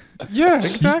good. Yeah,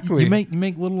 exactly. You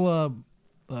make little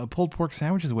pulled pork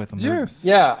sandwiches with them. Yes.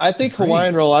 Yeah, I think Great.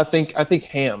 Hawaiian roll. I think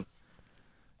ham.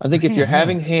 I think if you're Ham, yeah.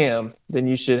 having ham, then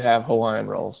you should have Hawaiian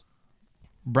rolls.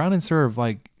 Brown and serve,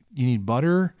 like, you need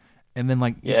butter, and then,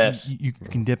 like, Yes. you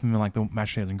can dip them in, like, the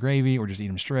mashed potatoes and gravy, or just eat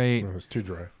them straight. No, it's too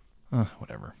dry.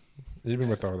 Whatever. Even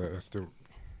with all that, it's still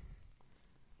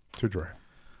too dry.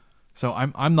 So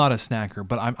I'm not a snacker,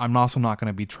 but I'm also not going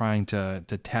to be trying to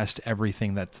test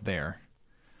everything that's there.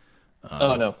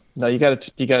 No, you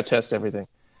gotta test everything.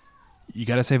 You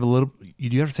got to save a little.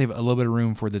 You do have to save a little bit of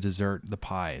room for the dessert, the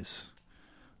pies.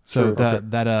 So Sure,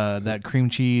 that cream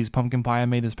cheese pumpkin pie I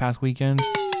made this past weekend.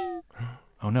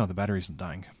 Oh no, the battery's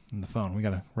dying in the phone. We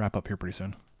got to wrap up here pretty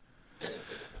soon.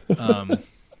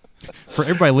 For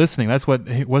everybody listening,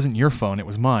 it wasn't your phone, it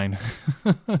was mine.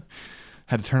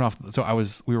 Had to turn off. So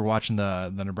we were watching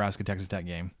the Nebraska Texas Tech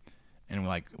game, and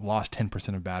we lost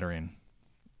 10% of battery in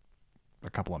a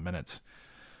couple of minutes.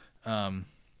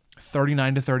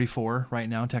 39-34 right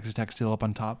now. Texas Tech still up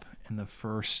on top in the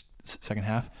second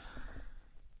half.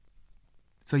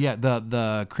 So yeah,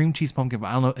 the cream cheese pumpkin.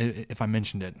 I don't know if I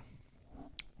mentioned it.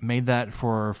 Made that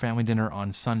for family dinner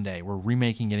on Sunday. We're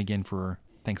remaking it again for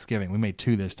Thanksgiving. We made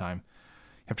 2 this time.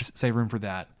 You have to save room for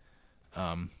that.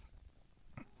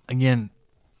 Again,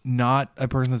 not a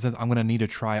person that says I'm going to need to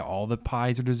try all the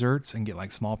pies or desserts and get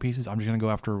small pieces. I'm just going to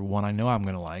go after one I know I'm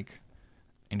going to like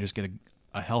and just get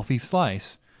a healthy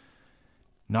slice.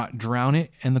 Not drown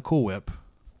it in the Cool Whip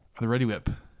or the Ready Whip,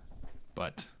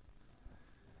 but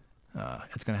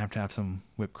it's going to have some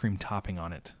whipped cream topping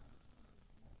on it.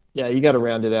 Yeah, you got to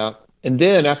round it out, and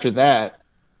then after that,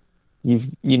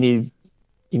 you need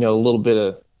a little bit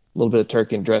of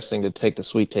turkey and dressing to take the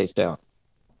sweet taste out.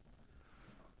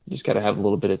 You just got to have a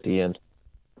little bit at the end.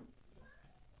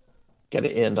 Got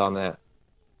to end on that.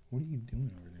 What are you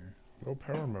doing over there? Low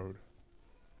power mode.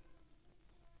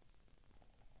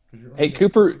 Hey,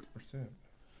 Cooper.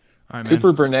 All right,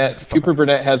 Cooper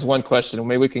Burnett has one question.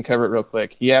 Maybe we can cover it real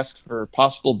quick. He asked for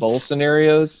possible bowl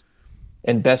scenarios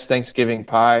and best Thanksgiving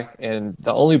pie. And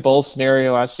the only bowl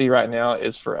scenario I see right now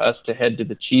is for us to head to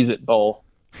the Cheez-It Bowl.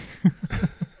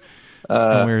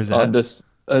 And where is that?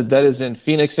 That is in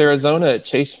Phoenix, Arizona at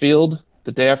Chase Field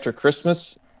the day after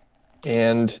Christmas.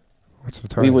 And what's the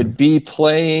time? we would be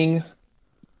playing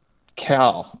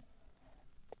Cal.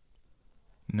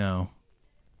 No,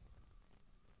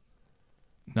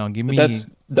 give me That's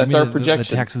give me our the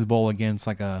projection. Texas Bowl against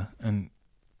an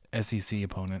SEC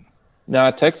opponent. Now,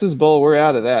 Texas Bowl, we're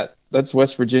out of that. That's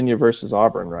West Virginia versus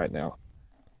Auburn right now.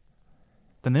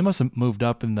 Then they must have moved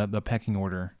up in the pecking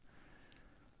order.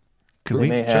 Because They we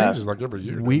may have. changes every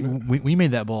year. we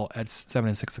made that bowl at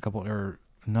 7-6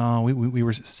 we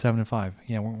were 7-5.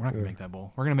 Yeah, we're not gonna make that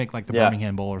bowl. We're gonna make the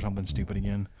Birmingham Bowl or something stupid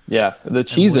again. Yeah, the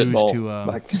Cheez-It lose Bowl. to,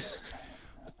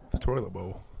 The toilet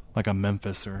bowl. Like a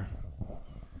Memphis or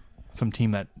some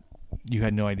team that you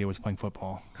had no idea was playing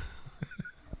football.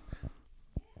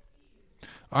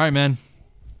 All right, man.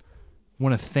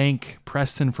 Want to thank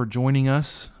Preston for joining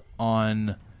us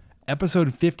on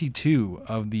episode 52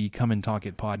 of the Come and Talk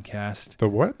It podcast. The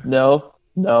what? No.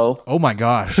 Oh my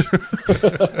gosh.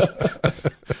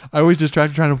 I was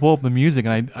distracted trying to pull up the music,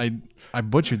 and I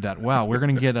butchered that. Wow, we're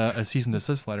going to get a cease and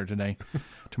desist letter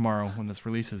tomorrow when this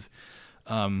releases.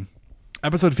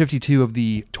 Episode 52 of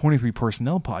the 23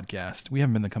 Personnel podcast. We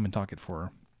haven't been to Come and Talk It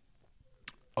for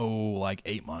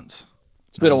 8 months.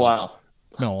 It's been a while.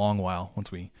 It's been a long while.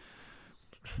 Once we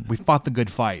fought the good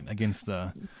fight against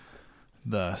the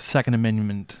Second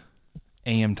Amendment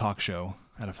AM talk show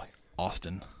out of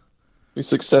Austin. We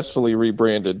successfully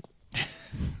rebranded.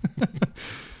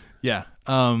 Yeah.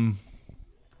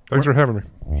 Thanks for having me.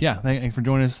 Yeah, thanks for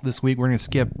joining us this week. We're going to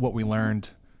skip what we learned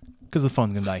because the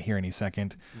phone's going to die here any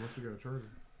second.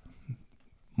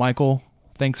 Michael,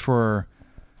 thanks for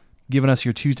giving us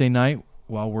your Tuesday night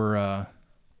while we're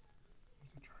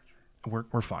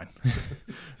fine.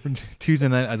 Tuesday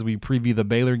night as we preview the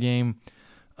Baylor game.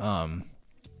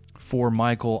 For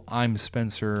Michael, I'm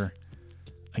Spencer.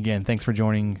 Again, thanks for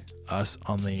joining us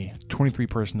on the 23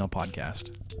 Personnel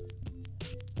podcast.